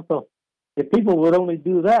things, you know. So if people would only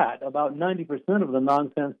do that, about 90% of the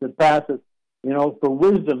nonsense that passes, you know, for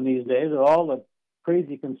wisdom these days, or all the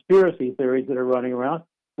crazy conspiracy theories that are running around,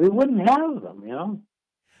 we wouldn't have them, you know.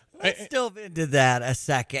 Let's delve into that a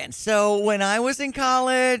second. So when I was in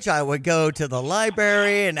college, I would go to the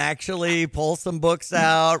library and actually pull some books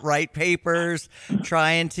out, write papers,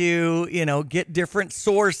 trying to, you know, get different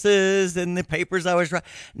sources in the papers I was writing.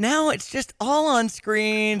 Now it's just all on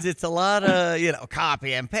screens. It's a lot of, you know,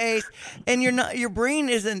 copy and paste, and your brain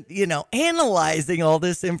isn't, you know, analyzing all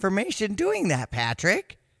this information doing that,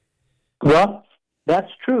 Patrick. Well,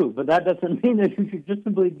 that's true, but that doesn't mean that you should just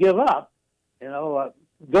simply give up, you know.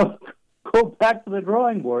 Go back to the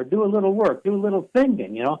drawing board. Do a little work. Do a little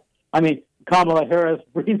thinking. You know, I mean, Kamala Harris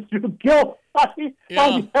breathes through guilt. All you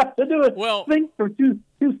have to do is think for two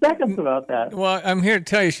seconds about that. Well, I'm here to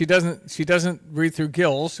tell you she doesn't breathe through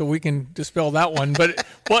gills, so we can dispel that one. But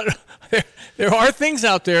there are things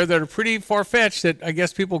out there that are pretty far fetched that I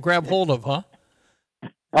guess people grab hold of, huh?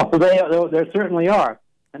 Oh, there certainly are.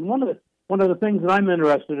 And one of the things that I'm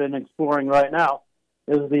interested in exploring right now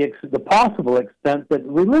is the possible extent that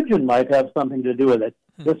religion might have something to do with it.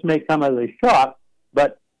 This may come as a shock,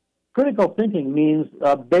 but critical thinking means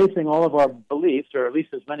basing all of our beliefs, or at least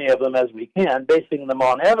as many of them as we can, basing them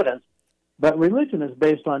on evidence. But religion is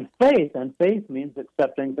based on faith, and faith means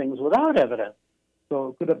accepting things without evidence.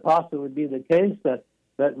 So could it possibly be the case that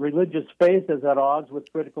religious faith is at odds with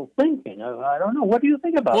critical thinking? I don't know. What do you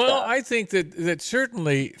think about that? Well, I think that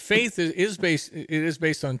certainly faith is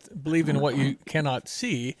based on believing what you cannot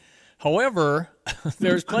see. However,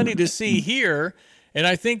 there's plenty to see here, and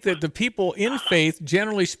I think that the people in faith,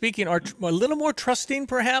 generally speaking, are a little more trusting.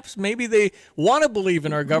 Perhaps maybe they want to believe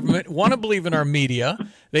in our government, want to believe in our media.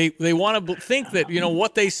 They want to think that, you know,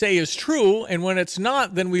 what they say is true, and when it's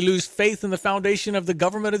not, then we lose faith in the foundation of the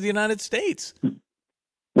government of the United States.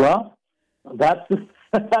 Well, that's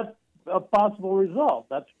a possible result.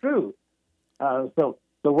 That's true. So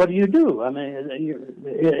what do you do? I mean,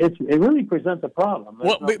 it really presents a problem.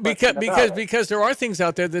 Because there are things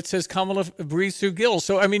out there that says Kamala breathes through gills.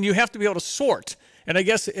 So I mean, you have to be able to sort. And I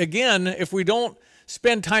guess again, if we don't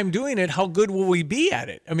spend time doing it, how good will we be at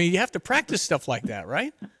it? I mean, you have to practice stuff like that,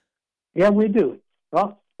 right? Yeah, we do.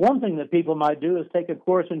 Well, one thing that people might do is take a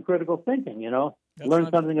course in critical thinking. You know.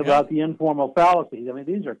 Learn something about the informal fallacies. I mean,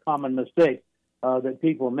 these are common mistakes that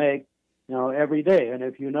people make, you know, every day. And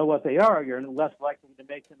if you know what they are, you're less likely to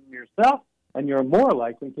make them yourself, and you're more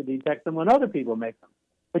likely to detect them when other people make them.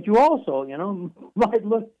 But you also, you know, might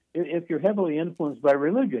look, if you're heavily influenced by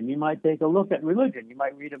religion, you might take a look at religion. You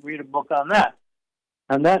might read a book on that.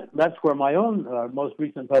 And that's where my own most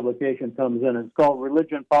recent publication comes in. It's called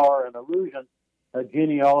Religion, Power, and Illusion, A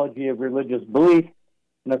Genealogy of Religious Belief.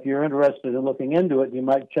 And if you're interested in looking into it, you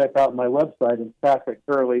might check out my website. It's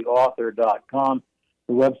patrickhurleyauthor.com.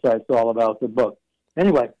 The website's all about the book.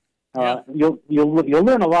 Anyway, you'll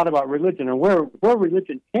learn a lot about religion and where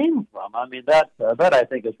religion came from. I mean, that I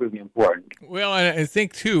think is really important. Well, I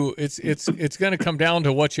think too, it's going to come down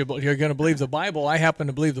to what you're going to believe. The Bible. I happen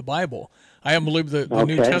to believe the Bible. I happen to believe the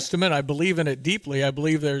New Testament. I believe in it deeply. I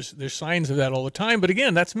believe there's signs of that all the time. But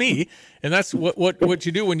again, that's me, and that's what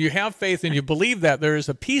you do when you have faith and you believe that. There is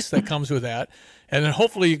a peace that comes with that, and then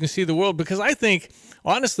hopefully you can see the world. Because I think,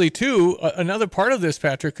 honestly, too, another part of this,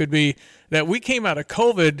 Patrick, could be that we came out of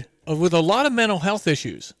COVID with a lot of mental health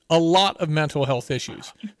issues.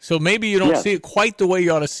 So maybe you don't see it quite the way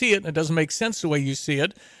you ought to see it, and it doesn't make sense the way you see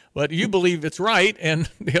it, but you believe it's right, and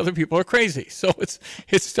the other people are crazy. So it's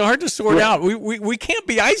hard to sort out. We can't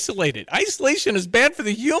be isolated. Isolation is bad for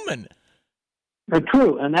the human.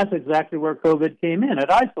 True, and that's exactly where COVID came in. It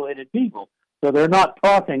isolated people. So they're not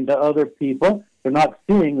talking to other people. They're not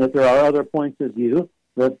seeing that there are other points of view,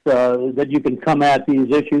 that you can come at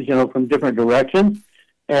these issues, from different directions.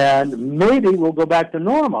 And maybe we'll go back to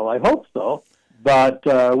normal. I hope so. But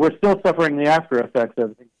we're still suffering the after effects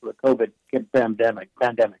of the COVID pandemic.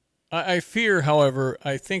 I fear, however,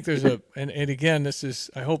 I think there's and again, this is,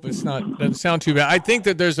 I hope it's not, doesn't sound too bad. I think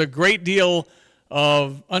that there's a great deal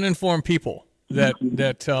of uninformed people that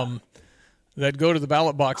go to the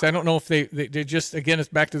ballot box. I don't know if they just, again, it's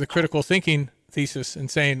back to the critical thinking thesis and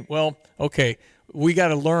saying, well, okay, we got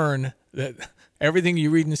to learn that everything you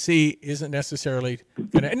read and see isn't necessarily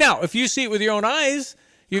going to. Now, if you see it with your own eyes,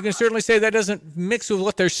 you can certainly say that doesn't mix with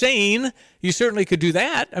what they're saying. You certainly could do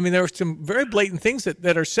that. I mean, there are some very blatant things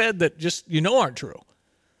that are said that just, aren't true.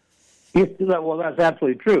 Well, that's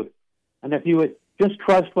absolutely true. And if you would just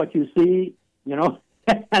trust what you see,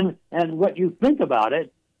 and what you think about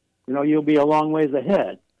it, you'll be a long ways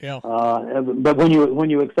ahead. Yeah. But when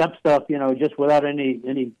you accept stuff, just without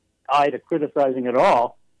any eye to criticizing at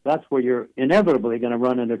all, that's where you're inevitably going to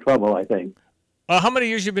run into trouble, I think. How many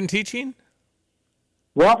years you been teaching?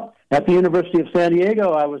 Well, at the University of San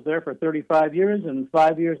Diego, I was there for 35 years and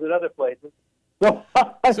 5 years at other places.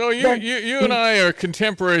 So you and I are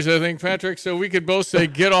contemporaries, I think, Patrick. So we could both say,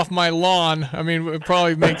 "Get off my lawn." I mean, it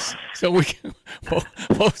probably makes so we can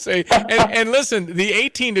both say. And listen, the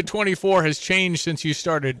 18 to 24 has changed since you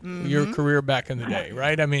started your career back in the day,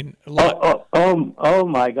 right? I mean, a lot. Oh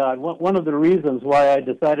my God! One of the reasons why I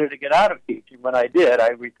decided to get out of teaching when I did, I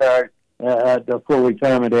retired at the full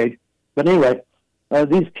retirement age. But anyway,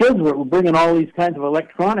 these kids were bringing all these kinds of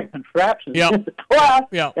electronic contraptions into class,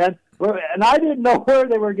 and I didn't know where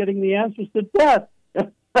they were getting the answers to tests.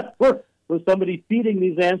 Was somebody feeding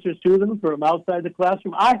these answers to them from outside the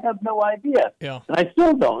classroom? I have no idea. Yeah. And I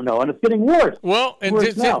still don't know, and it's getting worse. Well, and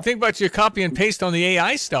think about your copy and paste on the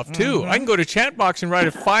AI stuff, too. I can go to Chatbox and write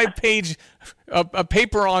a 5-page a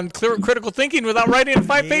paper on critical thinking without writing a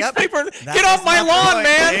 5-page paper. Get off my lawn,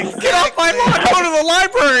 man! Exactly. Get off my lawn! Go to the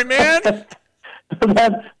library, man!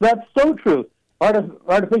 That's so true.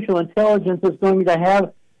 Artificial intelligence is going to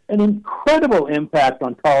have an incredible impact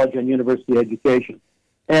on college and university education.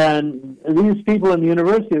 And these people in the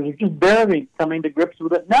universities are just barely coming to grips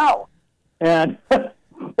with it now. And,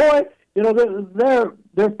 boy, they're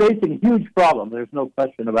facing huge problems. There's no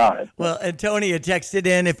question about it. Well, Antonia texted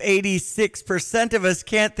in, if 86% of us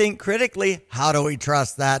can't think critically, how do we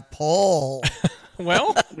trust that poll?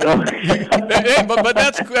 Well, but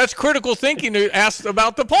that's critical thinking to ask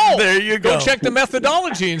about the poll. There you go. Go check the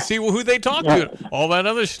methodology and see who they talk to. All that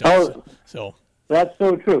other stuff. So that's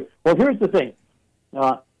so true. Well, here's the thing.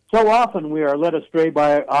 So often we are led astray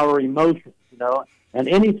by our emotions, and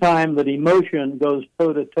any time that emotion goes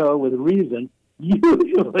toe-to-toe with reason,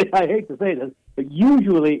 usually, I hate to say this, but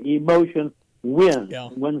usually emotion wins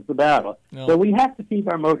the battle. No. So we have to keep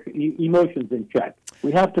our emotions in check.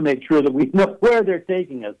 We have to make sure that we know where they're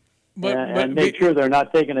taking us and make sure they're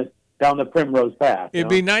not taking us down the primrose path. It'd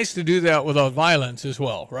be nice to do that without violence as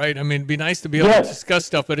well, right? I mean, it'd be nice to be able to discuss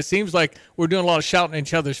stuff, but it seems like we're doing a lot of shouting in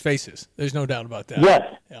each other's faces. There's no doubt about that. Yes.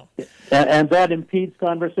 Yeah. And that impedes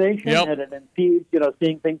conversation, and it impedes,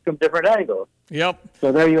 seeing things from different angles. Yep.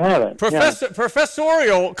 So there you have it.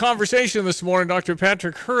 Professorial conversation this morning, Dr.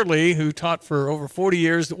 Patrick Hurley, who taught for over 40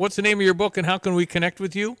 years. What's the name of your book, and how can we connect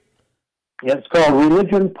with you? Yeah, it's called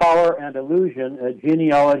Religion, Power, and Illusion, a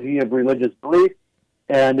genealogy of religious belief.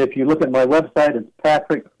 And if you look at my website, it's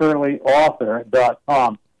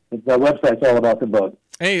patrickhurleyauthor.com. The website's all about the book.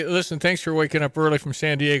 Hey, listen, thanks for waking up early from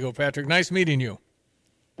San Diego, Patrick. Nice meeting you.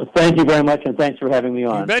 Well, thank you very much, and thanks for having me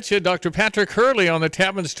on. You betcha. Dr. Patrick Hurley on the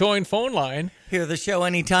Tapman's Towing phone line. Hear the show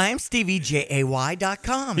anytime,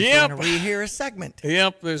 StevieJay.com. Yep. If you want to rehear a segment.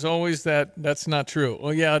 Yep, there's always that. That's not true.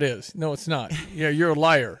 Well, yeah, it is. No, it's not. Yeah, you're a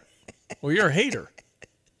liar. Well, you're a hater.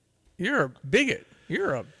 You're a bigot.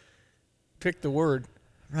 Pick the word.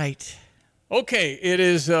 Right. Okay, it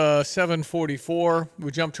is 7:44.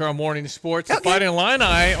 We jump to our morning sports. Okay. The Fighting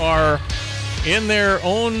Illini are in their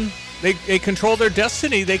own. They control their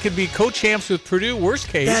destiny. They could be co-champs with Purdue, worst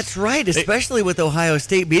case. That's right, especially with Ohio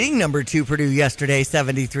State beating number 2 Purdue yesterday,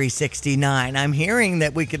 73-69. I'm hearing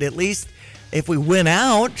that we could at least, if we win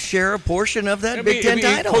out, share a portion of that Big Ten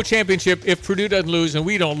title. Co-championship, if Purdue doesn't lose and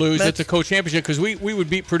we don't lose, it's a co-championship because we would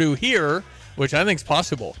beat Purdue here, which I think is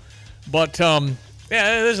possible. But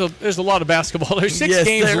Yeah, there's a lot of basketball. There's 6 Yes,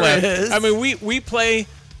 games there left. is. I mean, we play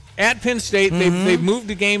at Penn State. They've moved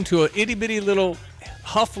the game to an itty-bitty little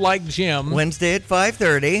Huff-like gym. Wednesday at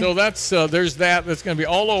 5:30. So that's there's that. That's going to be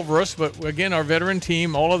all over us. But, again, our veteran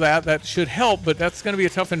team, all of that should help. But that's going to be a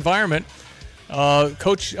tough environment.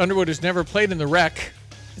 Coach Underwood has never played in the rec.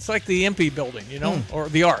 It's like the Impey building, or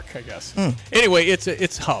the Arc, I guess. Anyway,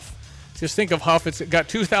 it's Huff. Just think of Huff. It's got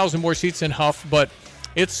 2,000 more seats than Huff, but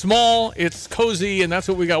it's small, it's cozy, and that's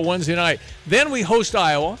what we got Wednesday night. Then we host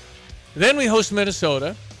Iowa. Then we host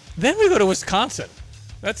Minnesota. Then we go to Wisconsin.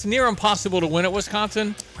 That's near impossible to win at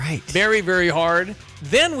Wisconsin. Right. Very, very hard.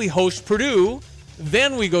 Then we host Purdue.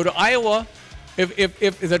 Then we go to Iowa.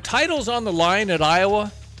 If the title's on the line at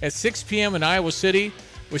Iowa at 6 p.m. in Iowa City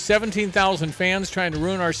with 17,000 fans trying to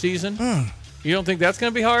ruin our season, you don't think that's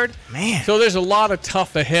going to be hard? Man. So there's a lot of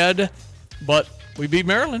tough ahead, but we beat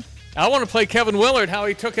Maryland. I want to play Kevin Willard, how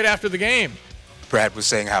he took it after the game. Brad was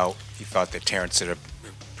saying how he thought that Terrence did a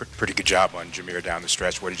pretty good job on Jameer down the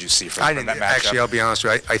stretch. What did you see from that matchup? Actually, I'll be honest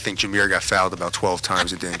with you. I think Jameer got fouled about 12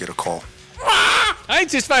 times and didn't get a call. I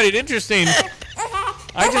just find it interesting.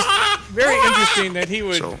 Very interesting that he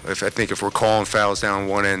would. So I think if we're calling fouls down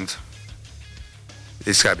one end,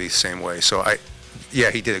 it's got to be the same way. So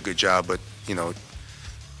he did a good job, but you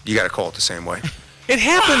got to call it the same way. It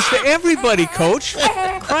happens to everybody, Coach.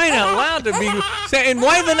 Crying out loud to be saying, and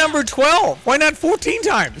why the number 12? Why not 14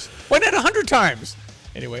 times? Why not 100 times?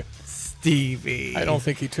 Anyway, Stevie, I don't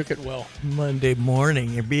think he took it well. Monday morning,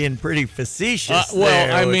 you're being pretty facetious.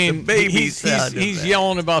 Well, I mean, he's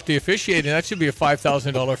yelling about the officiating. That should be a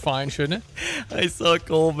 $5,000 fine, shouldn't it? I saw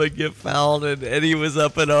Coleman get fouled, and he was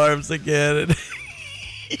up in arms again. And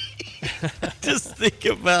just think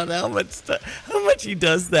about how much he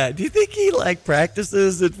does that. Do you think he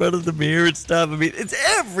practices in front of the mirror and stuff? I mean, it's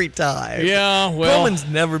every time. Yeah, well, Coleman's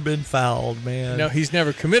never been fouled, man. No, he's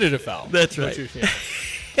never committed a foul. That's right.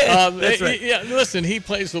 That's right. Yeah, listen, he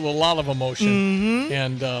plays with a lot of emotion,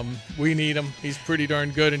 and we need him. He's pretty darn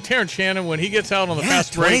good. And Terrence Shannon, when he gets out on the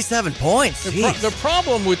fast break, 27 points. The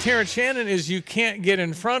problem with Terrence Shannon is you can't get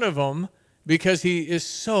in front of him because he is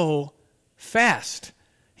so fast.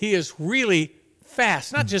 He is really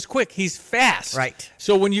fast, not just quick. He's fast. Right.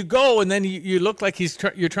 So when you go and then you look like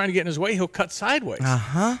you're trying to get in his way, he'll cut sideways.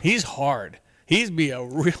 He's hard. He'd be a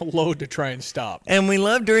real load to try and stop. And we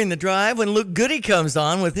love during the drive when Luke Goody comes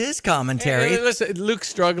on with his commentary. Hey, listen, Luke's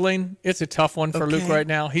struggling. It's a tough one for Luke right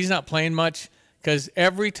now. He's not playing much because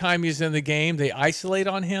every time he's in the game, they isolate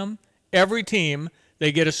on him. Every team,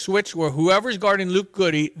 they get a switch where whoever's guarding Luke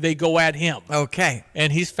Goody, they go at him. Okay.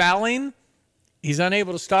 And he's fouling. He's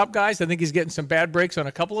unable to stop guys. I think he's getting some bad breaks on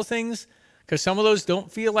a couple of things because some of those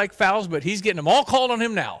don't feel like fouls, but he's getting them all called on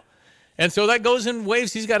him now. And so that goes in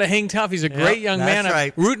waves. He's got to hang tough. He's a great young man.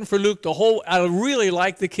 Right. I'm rooting for Luke. I really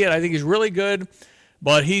like the kid. I think he's really good,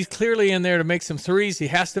 but he's clearly in there to make some threes. He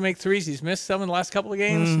has to make threes. He's missed some in the last couple of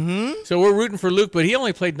games. So we're rooting for Luke, but he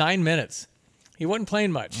only played 9 minutes. He wasn't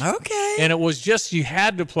playing much. Okay. And it was just you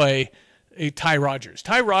had to play Ty Rodgers.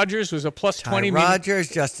 Ty Rodgers was a plus 20. Ty Rodgers,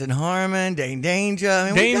 Justin Harmon, Dane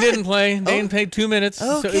Danger. Dane didn't play. Dane played 2 minutes.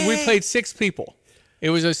 Okay. So we played 6 people. It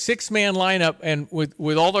was a 6-man lineup, and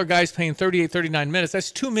with all their guys playing 38, 39 minutes,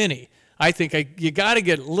 that's too many. I think you got to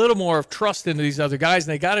get a little more of trust into these other guys,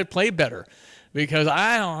 and they got to play better because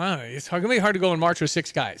I don't know. It's going to be hard to go in March with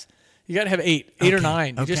 6 guys. You got to have 8 or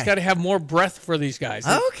 9. You just got to have more breath for these guys.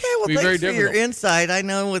 Okay, well, thanks for your insight. I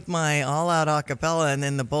know with my all-out acapella and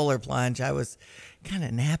then the bowler plunge, I was kind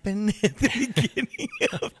of napping at the beginning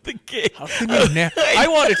of the game. How can you nap? I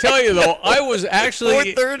want to tell you, though, I was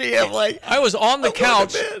actually 4:30. I'm like, I was on the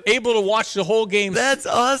couch, able to watch the whole game. That's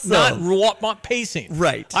awesome. Not pacing.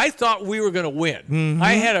 Right. I thought we were going to win.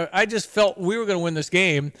 I just felt we were going to win this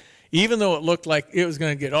game, even though it looked like it was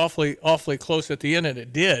going to get awfully close at the end, and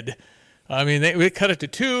it did. I mean, they cut it to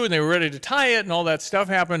 2, and they were ready to tie it, and all that stuff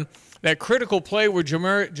happened. That critical play where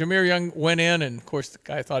Jameer Young went in, and, of course, the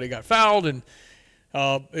guy thought he got fouled, and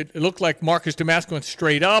it looked like Marcus Damascus went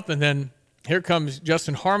straight up, and then here comes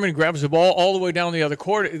Justin Harmon, grabs the ball all the way down the other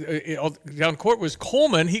court. Down court was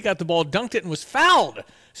Coleman. He got the ball, dunked it, and was fouled.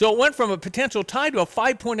 So it went from a potential tie to a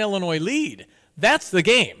 5-point Illinois lead. That's the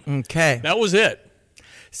game. Okay. That was it.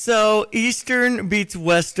 So Eastern beats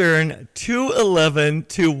Western 211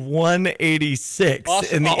 to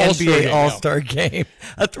 186 in the NBA All-Star game.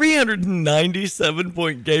 A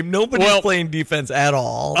 397-point game. Nobody's playing defense at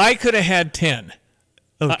all. I could have had 10.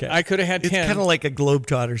 Okay. I could have had 10. It's kind of like a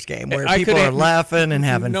Globetrotters game where people are laughing and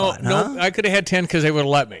having fun. No, I could have had 10 because they would have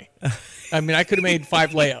let me. I mean, I could have made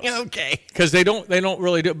 5 layups. Okay. Because they don't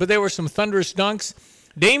really do it. But there were some thunderous dunks.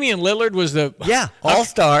 Damian Lillard was the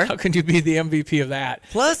all-star. How can you be the MVP of that?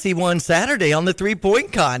 Plus, he won Saturday on the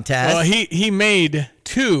three-point contest. Well, he made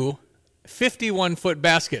 2 51-foot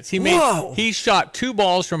baskets. He shot 2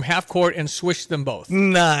 balls from half court and swished them both.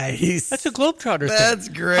 Nice. That's a Globetrotter thing. That's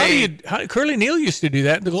great. Curly Neal used to do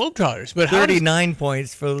that in the Globetrotters. But 39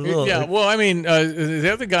 points for Lillard. Yeah, well, I mean, the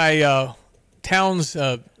other guy, Towns,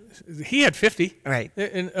 he had 50. Right.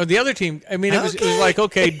 And the other team, I mean, it was like,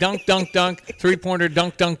 okay, dunk, dunk, dunk, three-pointer,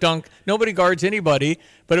 dunk, dunk, dunk. Nobody guards anybody,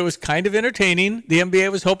 but it was kind of entertaining. The NBA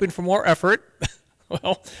was hoping for more effort.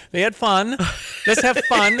 Well, they had fun. Let's have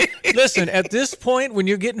fun. Listen, at this point, when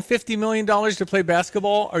you're getting $50 million to play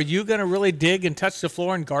basketball, are you going to really dig and touch the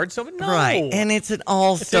floor and guard someone? No. Right, and it's an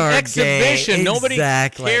all-star It's an exhibition. game. Nobody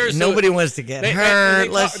cares. Nobody wants to get hurt.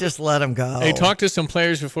 Let's just let them go. They talked to some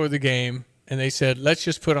players before the game, and they said, let's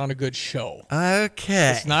just put on a good show.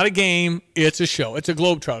 Okay. It's not a game. It's a show. It's a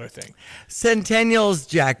Globetrotter thing. Centennials,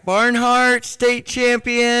 Jack Barnhart, state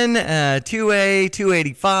champion, 2A,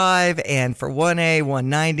 285, and for 1A,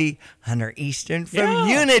 190, Hunter Easton from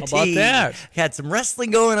Unity. How about that? Had some wrestling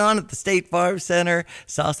going on at the State Farm Center.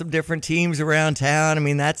 Saw some different teams around town. I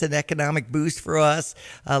mean, that's an economic boost for us.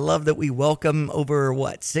 I love that we welcome over,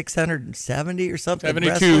 670 or something?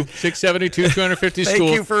 672, 250 schools.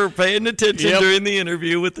 Thank you for paying attention during the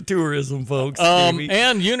interview with the tourism folks.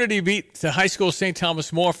 And Unity beat the high school St.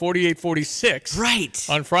 Thomas More 48-46. Right.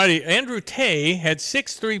 On Friday. Andrew Tay had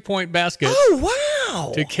 6 3-point baskets. Oh,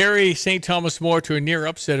 wow. To carry St. Thomas More to a near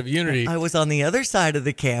upset of Unity. I was on the other side of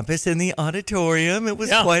the campus in the auditorium. It was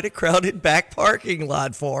quite a crowded back parking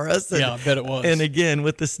lot for us. And, I bet it was. And again,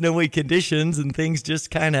 with the snowy conditions and things just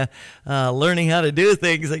kind of learning how to do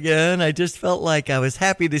things again, I just felt like I was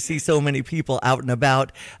happy to see so many people out and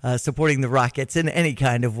about supporting the Rockets in any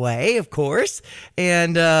kind of way, of course.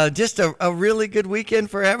 And just a really good weekend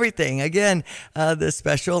for everything. Again, the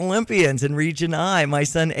Special Olympians in Region I. My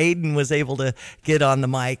son Aiden was able to get on the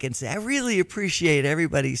mic and say, I really appreciate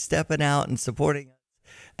everybody stepping out and supporting us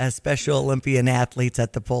as Special Olympian athletes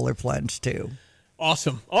at the Polar Plunge, too.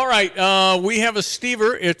 Awesome. All right. We have a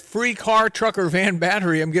Stever at Free Car, Truck, or Van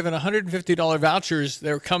Battery. I'm giving $150 vouchers.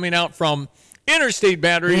 They're coming out from Interstate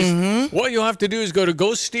Batteries. Mm-hmm. What you'll have to do is go to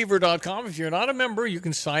GoStever.com. If you're not a member, you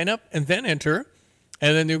can sign up and then enter.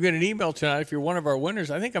 And then you'll get an email tonight if you're one of our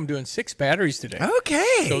winners. I think I'm doing 6 batteries today.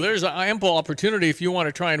 Okay. So there's an ample opportunity if you want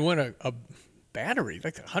to try and win a battery,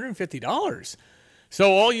 like $150. So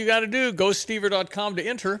all you got to do, go stever.com to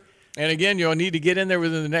enter. And again, you'll need to get in there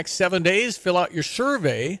within the next 7 days, fill out your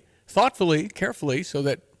survey thoughtfully, carefully, so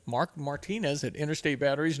that Mark Martinez at Interstate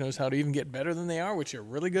Batteries knows how to even get better than they are, which are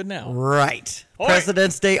really good now. Right.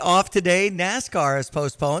 President's Day off today. NASCAR is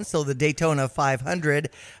postponed, so the Daytona 500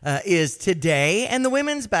 is today. And the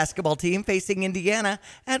women's basketball team facing Indiana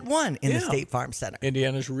at 1 in the State Farm Center.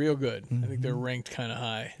 Indiana's real good. I think they're ranked kind of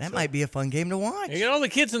high. That might be a fun game to watch. You get all the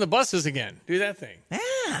kids in the buses again. Do that thing. Yeah.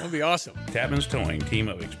 That would be awesome. Tapman's Towing, team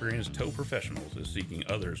of experienced tow professionals, is seeking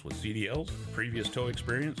others with CDLs, previous tow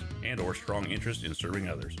experience, and or strong interest in serving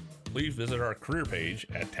others. Please visit our career page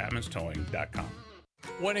at tapmanstowing.com.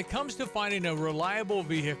 When it comes to finding a reliable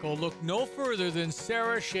vehicle, look no further than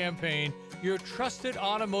Sarah Champagne, your trusted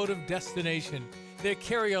automotive destination. They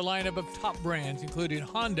carry a lineup of top brands, including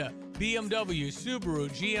Honda, BMW, Subaru,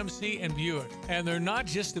 GMC, and Buick. And they're not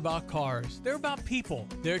just about cars. They're about people.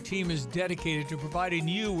 Their team is dedicated to providing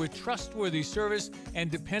you with trustworthy service and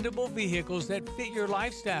dependable vehicles that fit your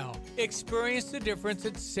lifestyle. Experience the difference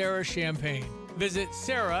at Sarah Champagne. Visit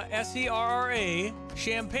Sarah, S-E-R-R-A,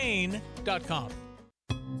 champagne.com.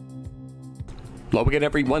 Hello again,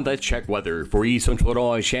 everyone. Let's check weather for East Central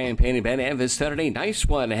Illinois, Champaign, and Ben Nevis Saturday. Nice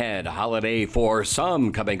one ahead. Holiday for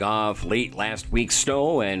some coming off late last week's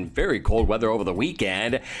snow and very cold weather over the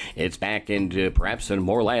weekend. It's back into perhaps a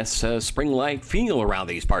more or less spring-like feel around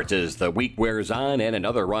these parts as the week wears on, and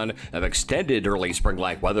another run of extended early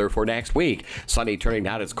spring-like weather for next week. Sunny turning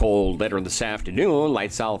out. It's cold later this afternoon.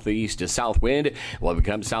 Light southeast to south wind will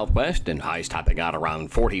become southwest, and highs topping out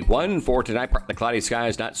around 41 for tonight. Partly cloudy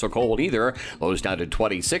skies, not so cold either. Lows down to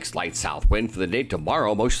 26, light south wind for the day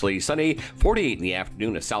tomorrow, mostly sunny, 48 in the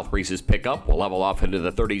afternoon as south breezes pick up. We'll level off into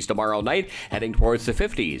the 30s tomorrow night, heading towards the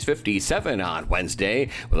 50s, 57 on Wednesday,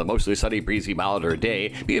 with a mostly sunny, breezy, milder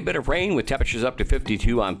day. Be a bit of rain with temperatures up to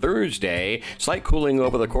 52 on Thursday, slight cooling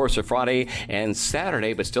over the course of Friday and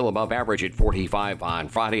Saturday, but still above average at 45 on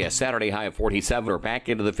Friday. A Saturday high of 47, or back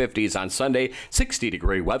into the 50s on Sunday,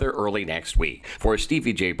 60-degree weather early next week. For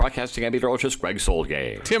Stevie Jay Broadcasting, I'm meteorologist Greg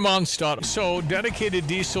Solgay. Tim Onstad. So, dedicated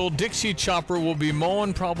diesel Dixie chopper will be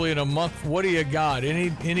mowing probably in a month. What do you got?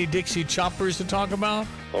 Any Dixie choppers to talk about?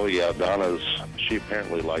 Oh, yeah, she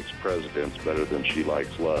apparently likes presidents better than she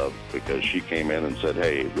likes love, because she came in and said,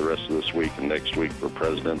 hey, the rest of this week and next week for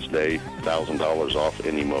President's Day, $1,000 off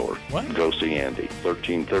any mower. What? Go see Andy,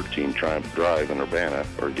 1313 Triumph Drive in Urbana,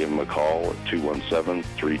 or give him a call at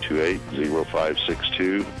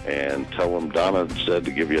 217-328-0562 and tell him Donna said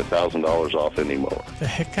to give you $1,000 off any mower. The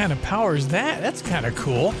heck kind of power is that? That's kind of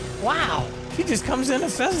cool. Wow. He just comes in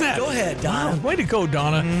and says that. Go ahead, Donna. Wow, way to go,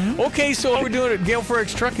 Donna. Okay, so what we're doing at Gale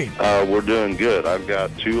Forex Trucking. We're doing good. I've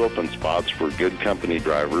got 2 open spots for good company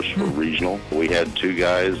drivers for regional. We had 2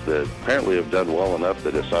 guys that apparently have done well enough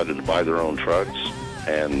that decided to buy their own trucks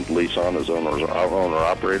and lease on as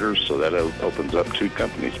owner-operators, so that opens up 2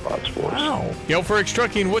 company spots for us. Wow. Gale Forex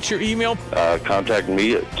Trucking, what's your email? Contact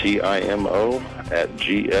me at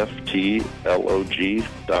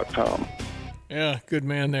timo@gftlog.com. Yeah, good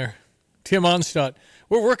man there. Tim Onstadt.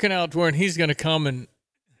 We're working out where he's going to come, and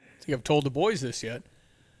I think I've told the boys this yet.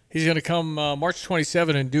 He's going to come March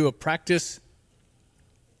 27 and do a practice.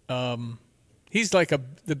 He's like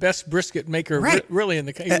the best brisket maker really in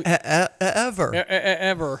the ever.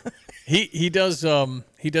 Ever. He does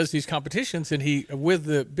these competitions, and he with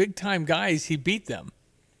the big time guys he beat them,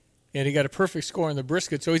 and he got a perfect score in the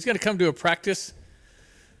brisket. So he's going to come do a practice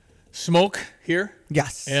smoke here.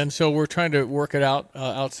 Yes. And so we're trying to work it out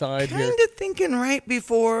outside here. Kind of thinking right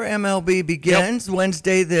before MLB begins,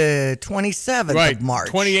 Wednesday the 27th of March.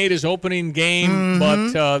 28 is opening game,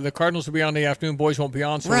 but the Cardinals will be on in the afternoon. Boys won't be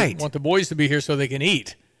on, so we want the boys to be here so they can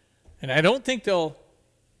eat. And I don't think they'll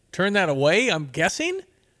turn that away, I'm guessing.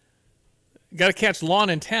 Got to catch Lon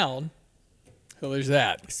in town. So there's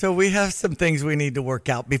that. So we have some things we need to work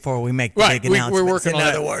out before we make the big announcements. We're working on in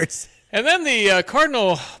other words. And then the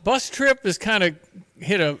Cardinal bus trip has kind of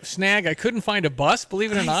hit a snag. I couldn't find a bus,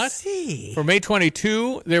 believe it or not. See. For May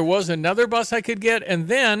 22, there was another bus I could get. And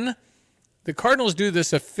then the Cardinals do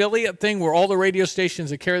this affiliate thing where all the radio stations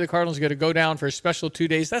that carry the Cardinals got to go down for a special 2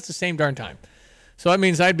 days. That's the same darn time. So that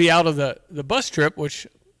means I'd be out of the bus trip, which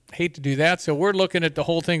I hate to do that. So we're looking at the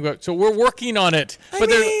whole thing. So we're working on it. But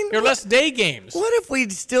they're less day games. What if we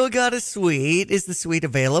still got a suite? Is the suite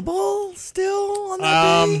available still on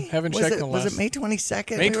that day? Haven't checked the list. Was it May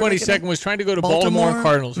 22nd? May 22nd was trying to go to Baltimore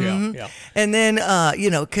Cardinals. Yeah. And then,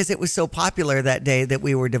 because it was so popular that day that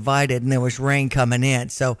we were divided and there was rain coming in.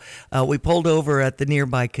 So we pulled over at the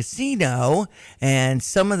nearby casino, and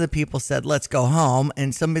some of the people said, let's go home.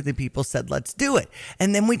 And some of the people said, let's do it.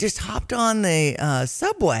 And then we just hopped on the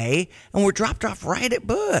subway and we're dropped off right at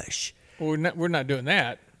Bush. Well, we're not doing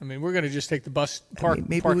that. I mean, we're going to just take the bus park.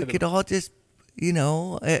 Maybe we could all just,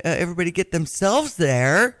 everybody get themselves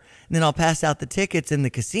there, and then I'll pass out the tickets in the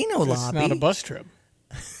casino lobby. It's not a bus trip.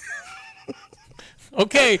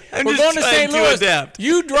 Okay, I'm we're just going to trying St. to Louis. adapt.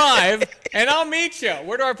 You drive, and I'll meet you.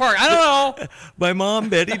 Where do I park? I don't know. My mom,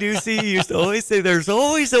 Betty Ducey, used to always say, there's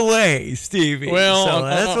always a way, Stevie. Well, so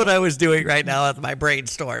that's what I was doing right now with my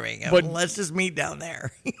brainstorming. But let's just meet down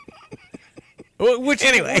there. Which,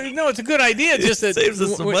 anyway, no, it's a good idea. Just that saves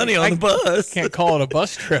us some money on the bus. Can't call it a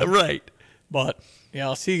bus trip, right? But yeah,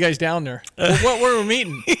 I'll see you guys down there. Where we're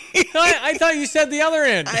meeting? I thought you said the other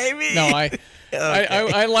end.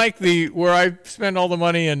 I like where I spend all the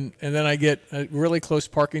money and then I get a really close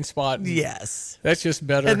parking spot. Yes, that's just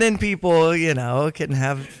better. And then people, can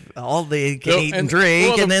have all they can eat and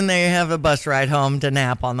drink, and then they have a bus ride home to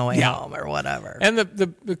nap on the way home or whatever. And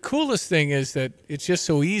the coolest thing is that it's just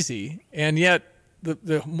so easy, and yet.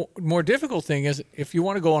 The more difficult thing is if you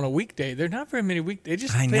want to go on a weekday, there are not very many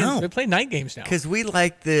weekdays. They play night games now. Because we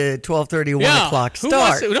like the 12:30, 1 o'clock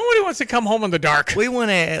start. Nobody wants to come home in the dark. We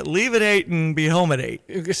want to leave at 8 and be home at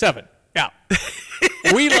 8. 7. Yeah.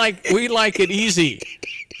 we like it easy.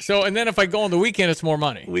 So, and then if I go on the weekend, it's more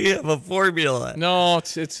money. We have a formula. No,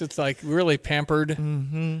 it's like really pampered.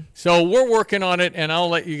 Mm-hmm. So we're working on it, and I'll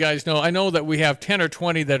let you guys know. I know that we have 10 or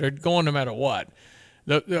 20 that are going no matter what.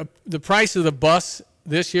 The price of the bus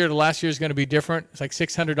this year to last year is going to be different. It's like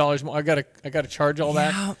 $600 more. I got to charge all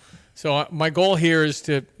that. So my goal here is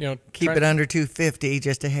to keep it under $250,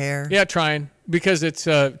 just a hair. Yeah, trying, because it's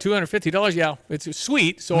 $250. Yeah, it's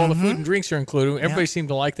sweet. So all the food and drinks are included. Everybody seemed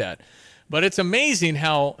to like that. But it's amazing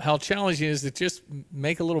how challenging it is to just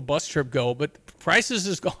make a little bus trip go. But prices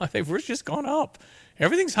they've just gone up.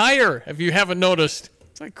 Everything's higher. If you haven't noticed.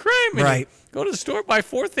 It's like crime. Right. Go to the store, buy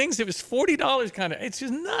 4 things. It was $40 kind of. It's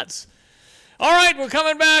just nuts. All right, we're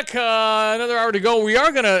coming back. Another hour to go. We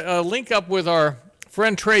are going to link up with our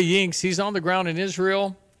friend Trey Yinks. He's on the ground in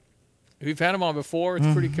Israel. We've had him on before.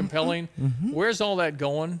 It's pretty compelling. Where's all that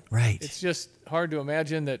going? Right. It's just hard to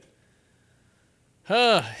imagine that.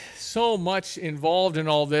 So much involved in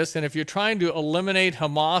all this. And if you're trying to eliminate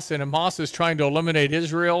Hamas and Hamas is trying to eliminate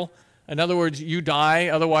Israel, in other words, you die.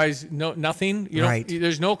 Otherwise, nothing.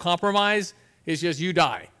 There's no compromise. It's just you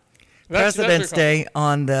die. President's Day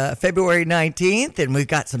on the February 19th, and we've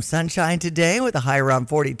got some sunshine today with a high around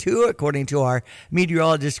 42, according to our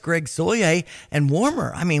meteorologist Greg Solier, and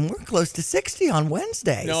warmer. I mean, we're close to 60 on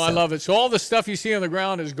Wednesday. No, so. I love it. So all the stuff you see on the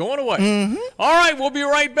ground is going away. Mm-hmm. All right, we'll be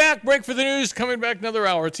right back. Break for the news. Coming back another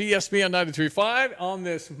hour. It's ESPN 93.5 on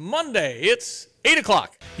this Monday. It's 8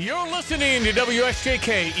 o'clock. You're listening to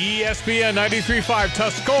WSJK ESPN 93.5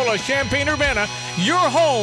 Tuscola, Champaign-Urbana, your home